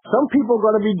know, some people are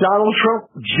going to be Donald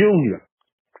Trump Jr.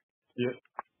 Yeah.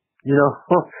 You know,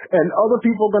 and other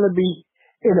people are going to be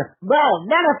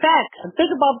matter of fact,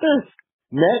 think about this,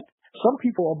 Ned. Some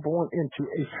people are born into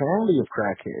a family of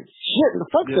crackheads. Shit, the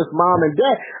fuck this mom and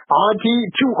dad, auntie,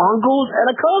 2 uncles, and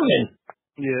a cousin.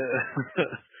 Yeah.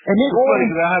 And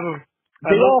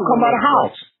they all come out of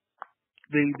house.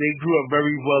 They grew up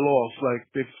very well off. Like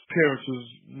their parents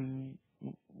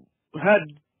had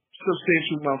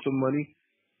substantial amounts of money.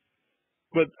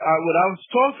 But when I was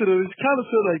talking to them, it kind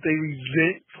of felt like they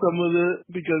resent some of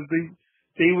because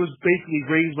they was basically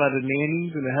raised by the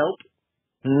nannies and the help.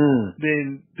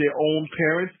 Than their own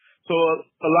parents. So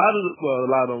a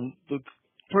lot of them, the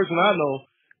person I know,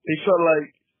 they felt like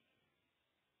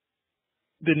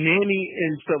the nanny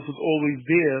and stuff was always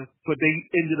there, but they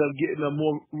ended up getting a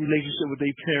more relationship with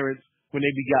their parents when they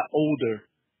got older.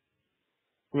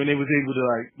 When they was able to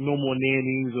no more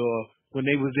nannies, or when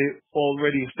they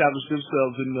already established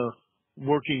themselves in the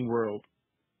working world.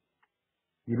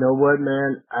 You know what,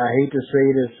 man? I hate to say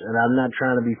this, and I'm not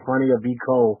trying to be funny or be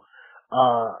cold.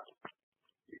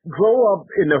 Grow up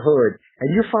in the hood, and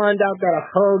you find out that a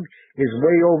hug is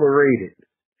way overrated.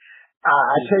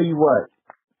 I tell you what,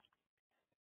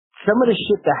 some of the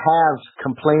shit the haves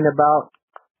complain about,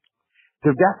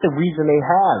 that's the reason they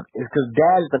have, is because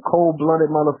Dad's the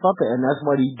cold-blooded motherfucker, and that's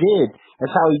what he did.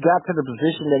 That's how he got to the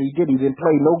position that he did. He didn't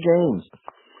play no games.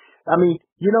 I mean,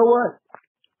 you know what?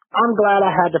 I'm glad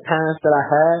I had the parents that I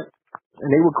had, and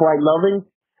they were quite loving,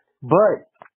 but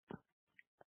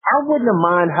I wouldn't have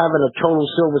mind having a total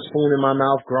silver spoon in my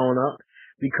mouth growing up,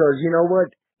 because you know what?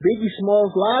 Biggie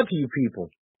Smalls lied to you people.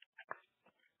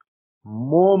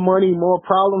 More money, more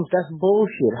problems, that's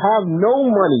bullshit. Have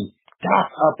no money,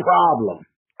 that's a problem.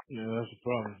 Yeah, that's a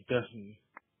problem, definitely.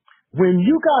 When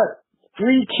you got 3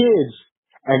 kids,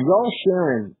 and y'all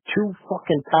sharing 2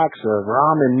 fucking packs of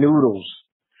ramen noodles,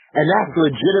 and that's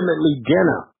legitimately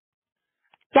dinner,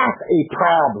 that's a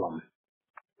problem.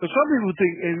 But some people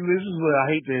think, and this is what I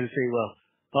hate to say, well,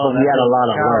 we had a lot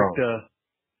of character,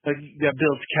 that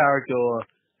builds character, or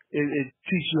it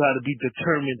teaches you how to be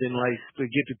determined in life to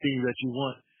get the things that you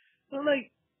want. I'm like,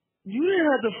 you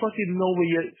didn't have to fucking know where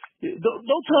you.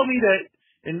 Don't tell me that,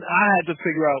 and I had to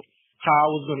figure out how I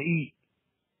was gonna eat,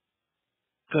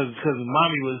 because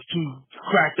mommy was too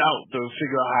cracked out to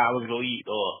figure out how I was gonna eat,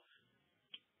 or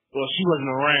she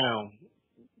wasn't around.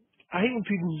 I hate when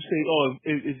people say, "Oh,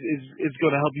 it's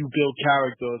going to help you build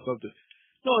character or something."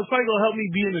 No, it's probably going to help me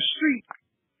be in the street,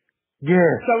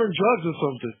 selling drugs or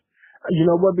something. You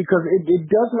know what? Because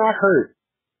it does not hurt.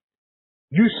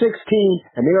 You 16,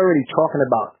 and they're already talking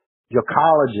about your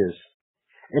colleges,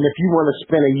 and if you want to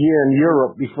spend a year in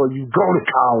Europe before you go to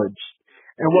college,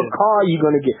 and what car are you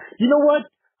going to get? You know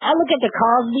what? I look at the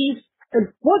Cosbys, and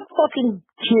what fucking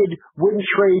kid wouldn't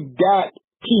trade that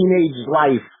teenage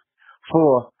life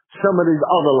for some of these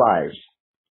other lives?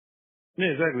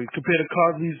 Yeah, exactly. Compare the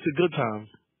Cosbys to Good Times.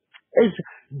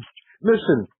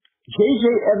 Listen, J.J.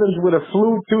 Evans would have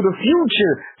flew through the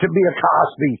future to be a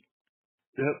Cosby.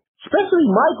 Yep. Especially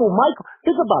Michael.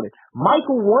 Think about it.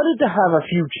 Michael wanted to have a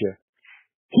future.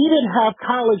 He didn't have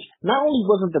college. Not only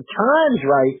wasn't the times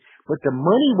right, but the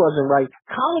money wasn't right.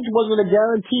 College wasn't a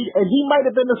guarantee, and he might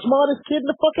have been the smartest kid in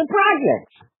the fucking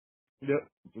projects. Yep.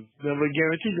 It's never a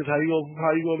guarantee, because how you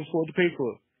going to afford to pay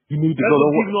for it? You need to That's go to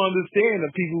what work. people don't understand,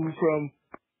 that people from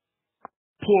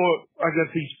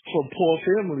poor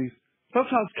families,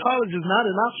 sometimes college is not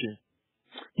an option.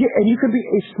 Yeah, and you could be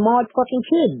a smart fucking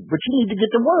kid, but you need to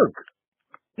get to work.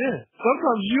 Yeah.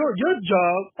 Sometimes your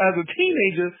job as a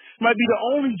teenager might be the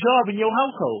only job in your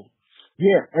household.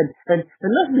 Yeah, and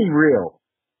let's be real.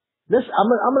 I'm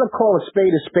gonna call a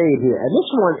spade here, and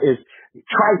this one is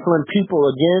trifling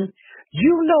people again.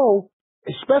 You know,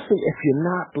 especially if you're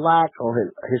not black or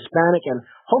Hispanic, and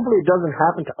hopefully it doesn't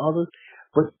happen to others,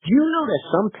 but do you know that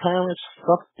some parents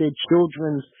fuck their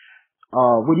children's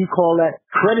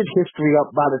credit history up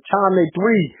by the time they're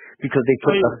 3, because they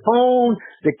put the phone,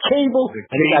 the cable,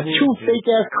 and they got 2 fake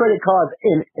ass credit cards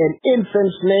in an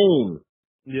infant's name.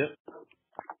 Yep.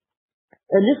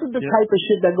 And this is the type of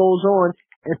shit that goes on,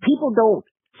 and people don't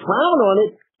frown on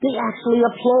it. They actually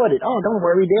applaud it. Oh, don't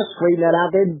worry, they'll straighten that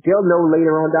out. They'll know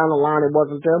later on down the line it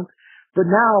wasn't them. But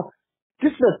now,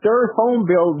 this is the 3rd phone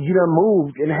bill you done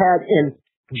moved and had in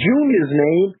Junior's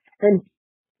name, and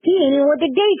he ain't even went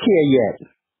to daycare yet.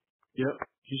 Yep.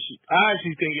 I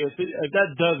actually think if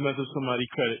that does mess up somebody's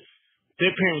credit,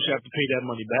 their parents should have to pay that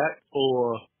money back,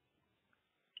 or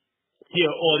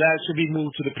that should be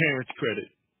moved to the parents' credit.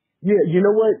 Yeah, you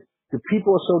know what? The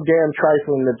people are so damn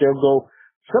trifling that they'll go.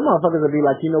 Some motherfuckers will be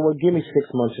like, you know what? Give me 6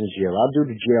 months in jail. I'll do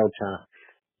the jail time.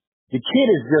 The kid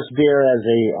is just there as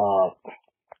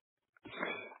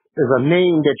a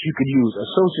name that you could use, a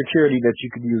social security that you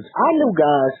could use. I knew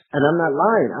guys, and I'm not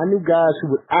lying, I knew guys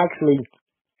who would actually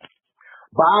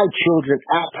buy children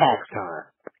at tax time.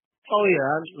 Oh yeah,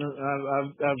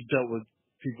 I've dealt with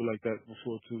people like that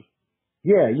before too.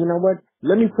 Yeah, you know what?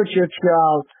 Let me put your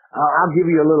child. I'll give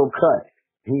you a little cut.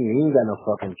 He ain't got no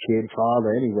fucking kid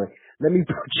father anyway. Let me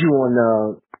put you on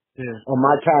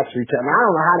my tax return. I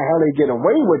don't know how the hell they get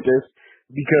away with this,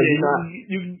 because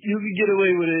you can get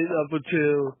away with it up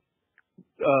until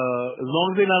as long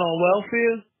as they're not on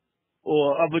welfare,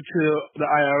 or up until the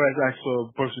IRS asks for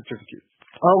a birth certificate.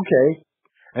 Okay.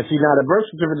 And see, now the birth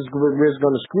certificate is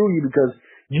going to screw you, because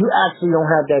you actually don't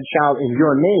have that child in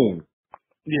your name.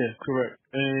 Yeah, correct.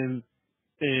 And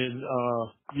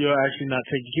you're actually not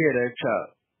taking care of that child.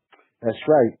 That's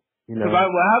right. You know. Because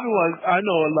what happened was, I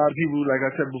know a lot of people, like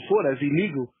I said before, that's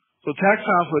illegal. So tax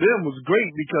time for them was great,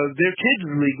 because their kids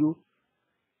is legal.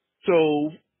 So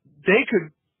they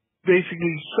could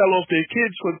basically sell off their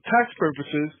kids for tax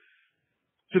purposes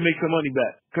to make some money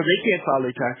back because they can't file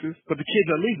their taxes, but the kids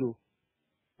are legal.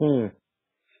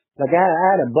 Like I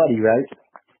had a buddy, right?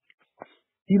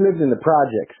 He lived in the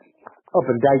projects up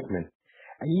in Dykeman.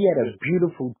 And he had a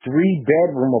beautiful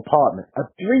 3-bedroom apartment. A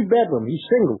 3-bedroom. He's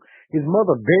single. His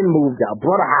mother been moved out,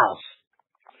 brought a house.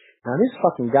 Now this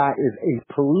fucking guy is a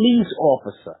police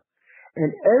officer. And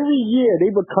every year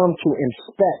they would come to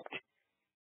inspect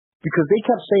because they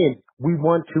kept saying, we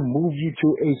want to move you to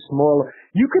a smaller,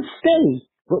 you could stay,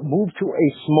 but move to a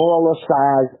smaller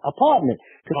size apartment.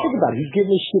 Because think about it, he's getting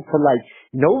this shit for like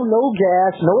no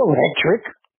gas, no electric.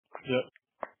 Yep.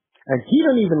 And he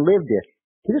don't even live there.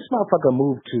 This motherfucker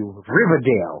moved to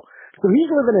Riverdale. So he's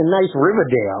living in nice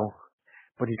Riverdale,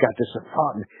 but he's got this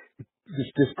apartment,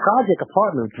 this project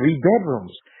apartment with 3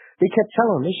 bedrooms. They kept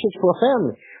telling him this shit's for a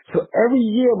family. So every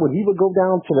year when he would go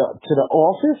down to the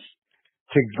office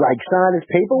to like sign his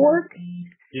paperwork,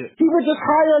 he would just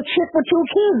hire a chick with 2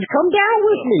 kids. Come down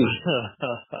with me.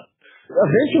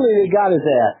 Eventually they got his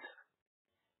ass.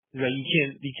 Yeah,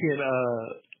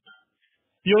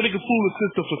 you only can fool the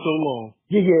system for so long.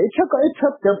 Yeah, it took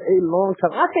them a long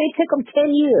time. I say it took them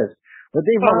 10 years, but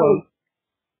they finally.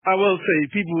 I will say,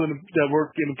 people that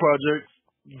work in the projects,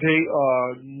 they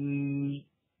are,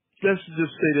 let's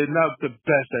just say they're not the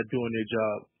best at doing their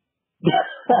job.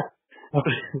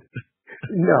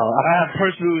 No. I have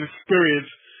personal experience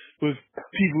with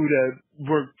people that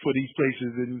work for these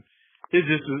places, and it's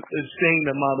just an insane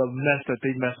amount of mess that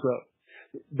they mess up.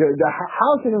 The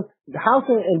housing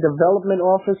and development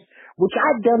office, which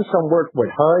I've done some work with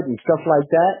HUD and stuff like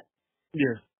that.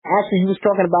 Yeah. Actually, you was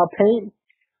talking about paint.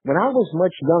 When I was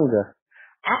much younger,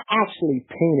 I actually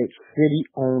painted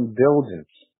city-owned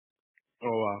buildings.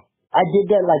 Oh, wow. I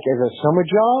did that like as a summer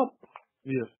job.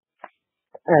 Yeah.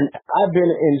 And I've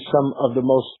been in some of the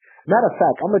most, matter of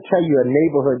fact, I'm going to tell you a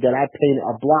neighborhood that I painted,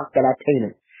 a block that I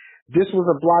painted. This was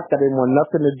a block that I didn't want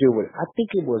nothing to do with. I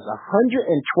think it was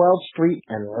 112th Street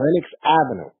and Lenox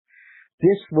Avenue.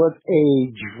 This was a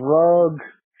drug.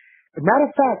 Matter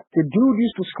of fact, the dude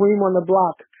used to scream on the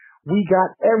block, we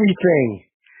got everything.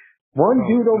 One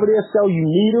dude over there sells you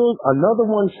needles. Another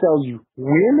one sells you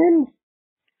women,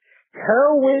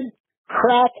 heroin,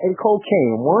 crack, and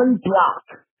cocaine. One block.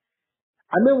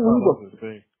 I remember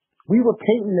we were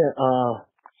painting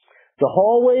the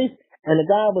hallways, and the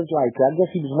guy was like, I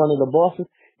guess he was one of the bosses.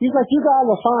 He's like, you guys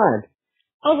are fine.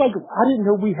 I was like, I didn't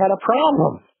know we had a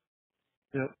problem.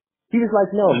 Yep. He was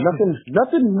like, no,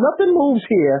 nothing moves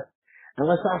here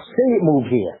unless I say it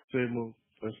move here. Say it move.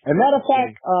 As a matter of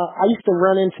fact, I used to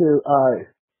run into,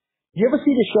 you ever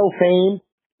see the show Fame?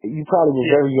 You probably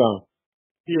were very young.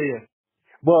 Yeah.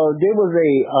 Well, there was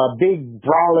a big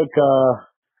brolic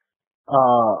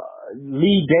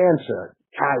lead dancer,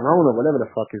 Tyrone or whatever the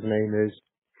fuck his name is.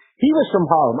 He was from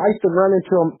Harlem. I used to run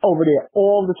into him over there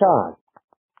all the time.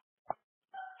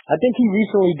 I think he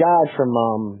recently died from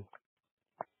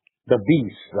the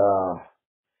Beast.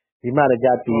 He might have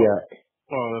got the.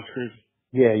 Oh, that's crazy.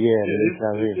 Yeah.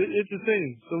 It's the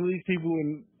thing. Some of these people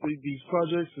in these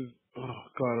projects is, oh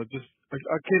God,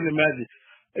 I can't imagine.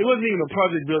 It wasn't even a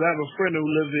project build. I have a friend who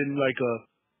lived in like a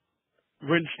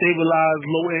rent stabilized,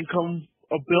 low income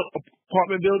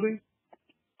apartment building.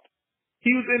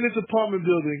 He was in this apartment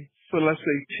building for, let's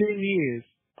say, 10 years.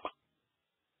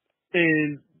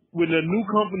 And when the new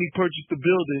company purchased the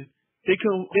building, they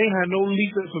had no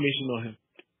lease information on him.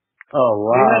 Oh,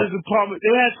 wow. They had his apartment.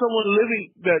 They had someone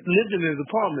that lived in his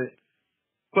apartment,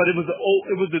 but it was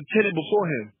the tenant before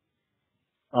him.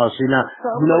 Oh, see now,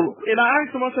 and I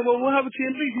asked him, I said, well, what happened to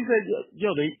your lease? He said,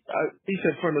 he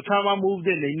said, from the time I moved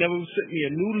in, they never sent me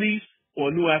a new lease or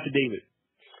a new affidavit.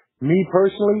 Me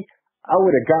personally, I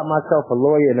would have got myself a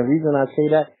lawyer, and the reason I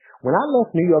say that, when I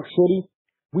left New York City,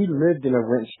 we lived in a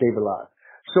rent stabilized.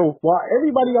 So while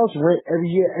everybody else rent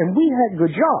every year, and we had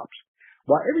good jobs,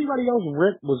 while everybody else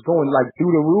rent was going like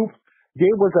through the roof,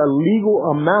 there was a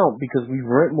legal amount because we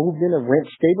moved in a rent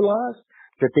stabilized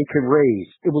that they could raise.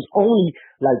 It was only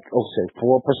like, say 4%,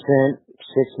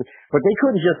 6%, but they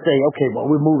couldn't just say, okay, well,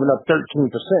 we're moving up 13%.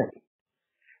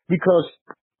 Because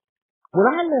when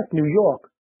I left New York,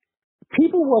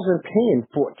 people wasn't paying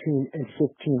 $1,400 and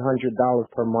 $1,500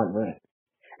 per month rent.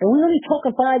 And we're only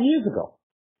talking 5 years ago.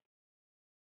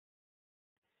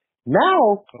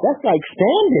 Now, that's like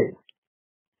standard.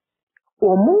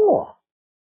 Or more.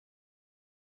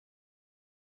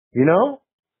 You know?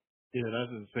 Yeah,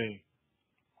 that's insane.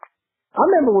 I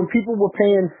remember when people were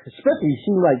paying, especially, it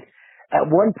seemed like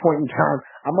at one point in time,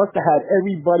 I must have had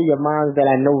everybody of mine that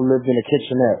I know lived in a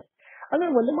kitchenette. I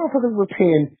remember when the motherfuckers were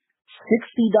paying $60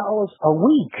 a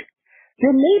week.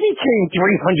 Then maybe came $300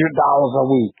 a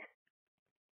week.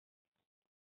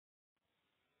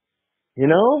 You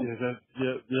know?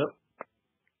 Yep.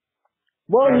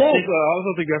 Well, I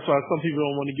also think that's why some people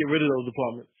don't want to get rid of those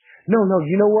apartments. No,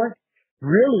 you know what?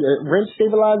 Really, rent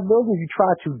stabilized buildings, you try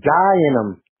to die in them.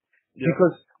 Yep.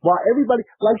 Because while everybody,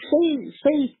 like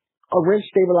say a rent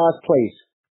stabilized place,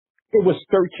 it was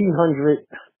 $1,300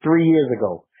 3 years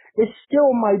ago. It still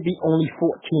might be only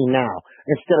 $14 now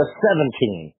instead of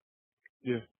 $17.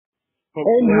 Yeah.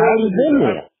 And you already been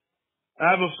there.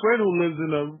 I have a friend who lives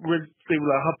in a rent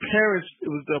stabilized.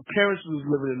 Their parents was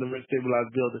living in the rent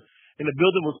stabilized building, and the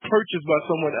building was purchased by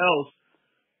someone else.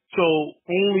 So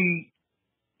only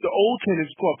the old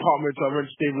tenants' apartments are rent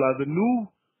stabilized. The new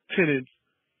tenants,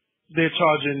 they're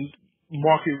charging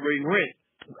market rate rent.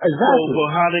 Exactly. So, but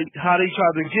how they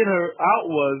tried to get her out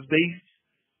was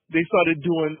they started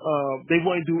doing they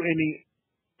wouldn't do any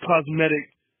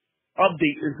cosmetic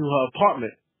update into her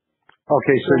apartment.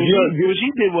 Okay, so what she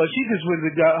did was she just went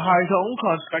and hired her own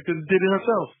contractor and did it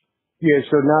herself. Yeah,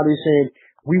 so now they're saying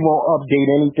we won't update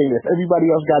anything. If everybody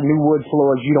else got new wood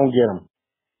floors, you don't get them.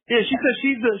 Yeah, she said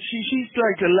she's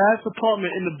like the last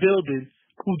apartment in the building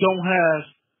who don't have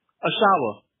a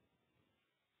shower.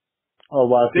 Oh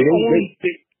wow! They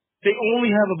only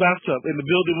have a bathtub, and the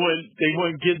building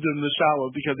wouldn't give them the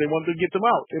shower because they wanted to get them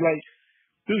out. They're like,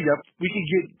 dude, we can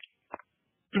get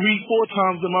 3-4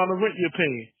 times the amount of rent you're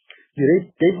paying. Yeah,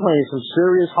 they playing some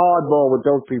serious hardball with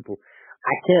those people.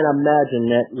 I can't imagine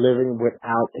that living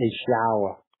without a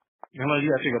shower. I know you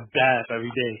gotta take a bath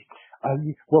every day.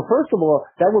 Well, first of all,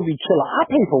 that would be killer. I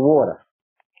pay for water.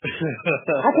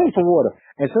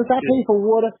 And since I pay for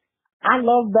water, I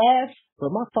love baths,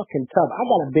 but my fucking tub, I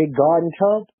got a big garden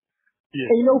tub.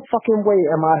 Yeah. Ain't no fucking way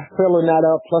am I filling that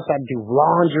up. Plus I do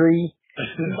laundry.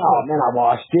 Oh man, I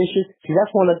wash dishes. See,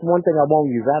 that's one thing I won't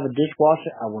use. I have a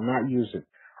dishwasher. I will not use it.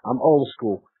 I'm old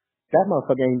school. That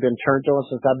motherfucker ain't been turned on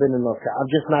since I've been in North Carolina. I'm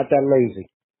just not that lazy.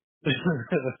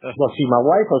 Well, see, my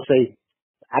wife will say,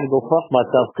 I'd go fuck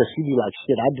myself because she be like,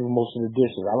 shit, I do most of the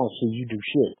dishes. I don't see you do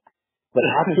shit. But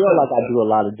I feel like I do a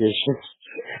lot of dishes.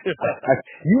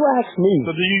 You ask me.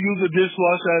 So do you use a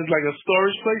dishwasher as like a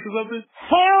storage place or something?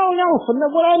 Hell no. For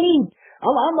what I need.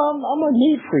 I'm a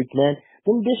neat freak, man.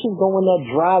 Them dishes go in that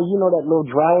dry, you know that little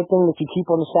dryer thing that you keep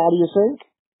on the side of your sink?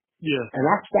 Yeah. And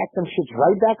I stack them shits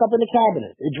right back up in the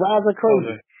cabinet. It drives her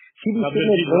crazy. Okay. I've been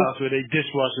to the house where they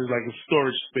dishwasher is like a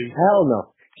storage space. Hell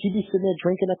no. She'd be sitting there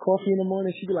drinking her coffee in the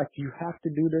morning. She'd be like, do you have to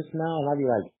do this now? And I'd be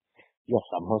like, yes,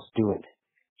 I must do it.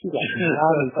 She's like, you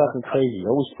drive me fucking crazy.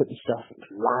 Always putting stuff,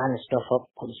 lining stuff up,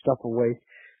 putting stuff away.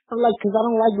 I'm like, because I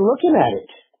don't like looking at it.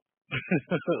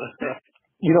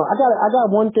 You know, I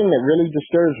got one thing that really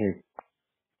disturbs me.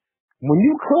 When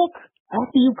you cook,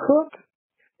 after you cook,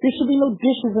 there should be no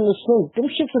dishes in the sink. Them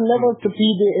shits are never to be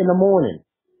there in the morning.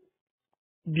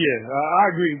 Yeah, I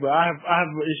agree, but I have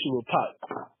an issue with pot.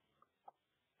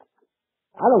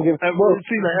 I don't give a fuck. It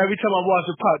seems like every time I wash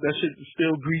a pot, that shit is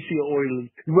still greasy or oily.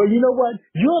 Well, you know what?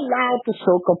 You're allowed to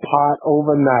soak a pot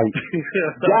overnight.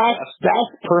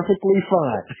 That's perfectly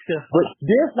fine. But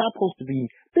there's not supposed to be,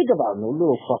 think about no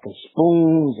little fucking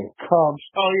spoons and cups.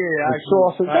 Oh, yeah, and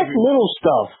sauces. That's little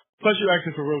stuff. Plus you're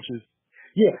asking for roaches.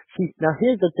 Yeah, see, now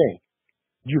here's the thing.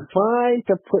 You find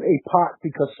to put a pot,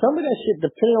 because some of that shit,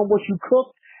 depending on what you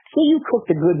cook, say you cooked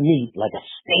a good meat, like a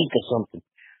steak or something,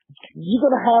 you're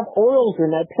going to have oils in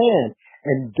that pan.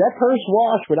 And that first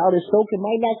wash without it soaking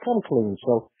might not come clean.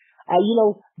 So, you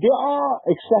know, there are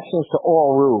exceptions to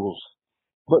all rules.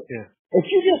 But if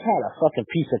you just had a fucking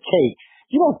piece of cake,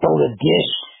 you don't throw the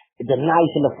dish, the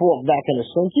knife and the fork back in the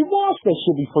sink. You wash that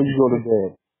shit before you go to bed.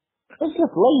 It's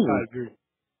just lazy.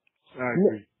 I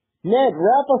agree. Ned,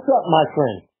 wrap us up, my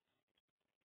friend.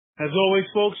 As always,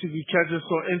 folks, you can catch us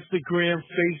on Instagram,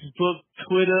 Facebook,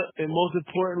 Twitter, and most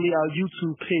importantly, our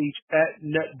YouTube page at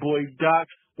NetBoyDoc.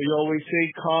 We always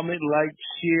say comment, like,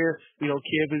 share. We don't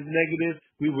care if it's negative.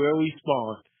 We will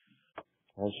respond.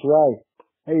 That's right.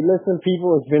 Hey, listen,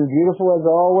 people, it's been beautiful as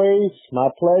always. My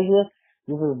pleasure.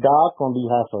 This is Doc on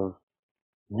behalf of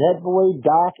NetBoy,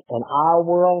 Doc, and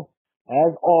Ourworld.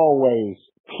 As always,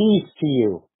 peace to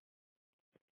you.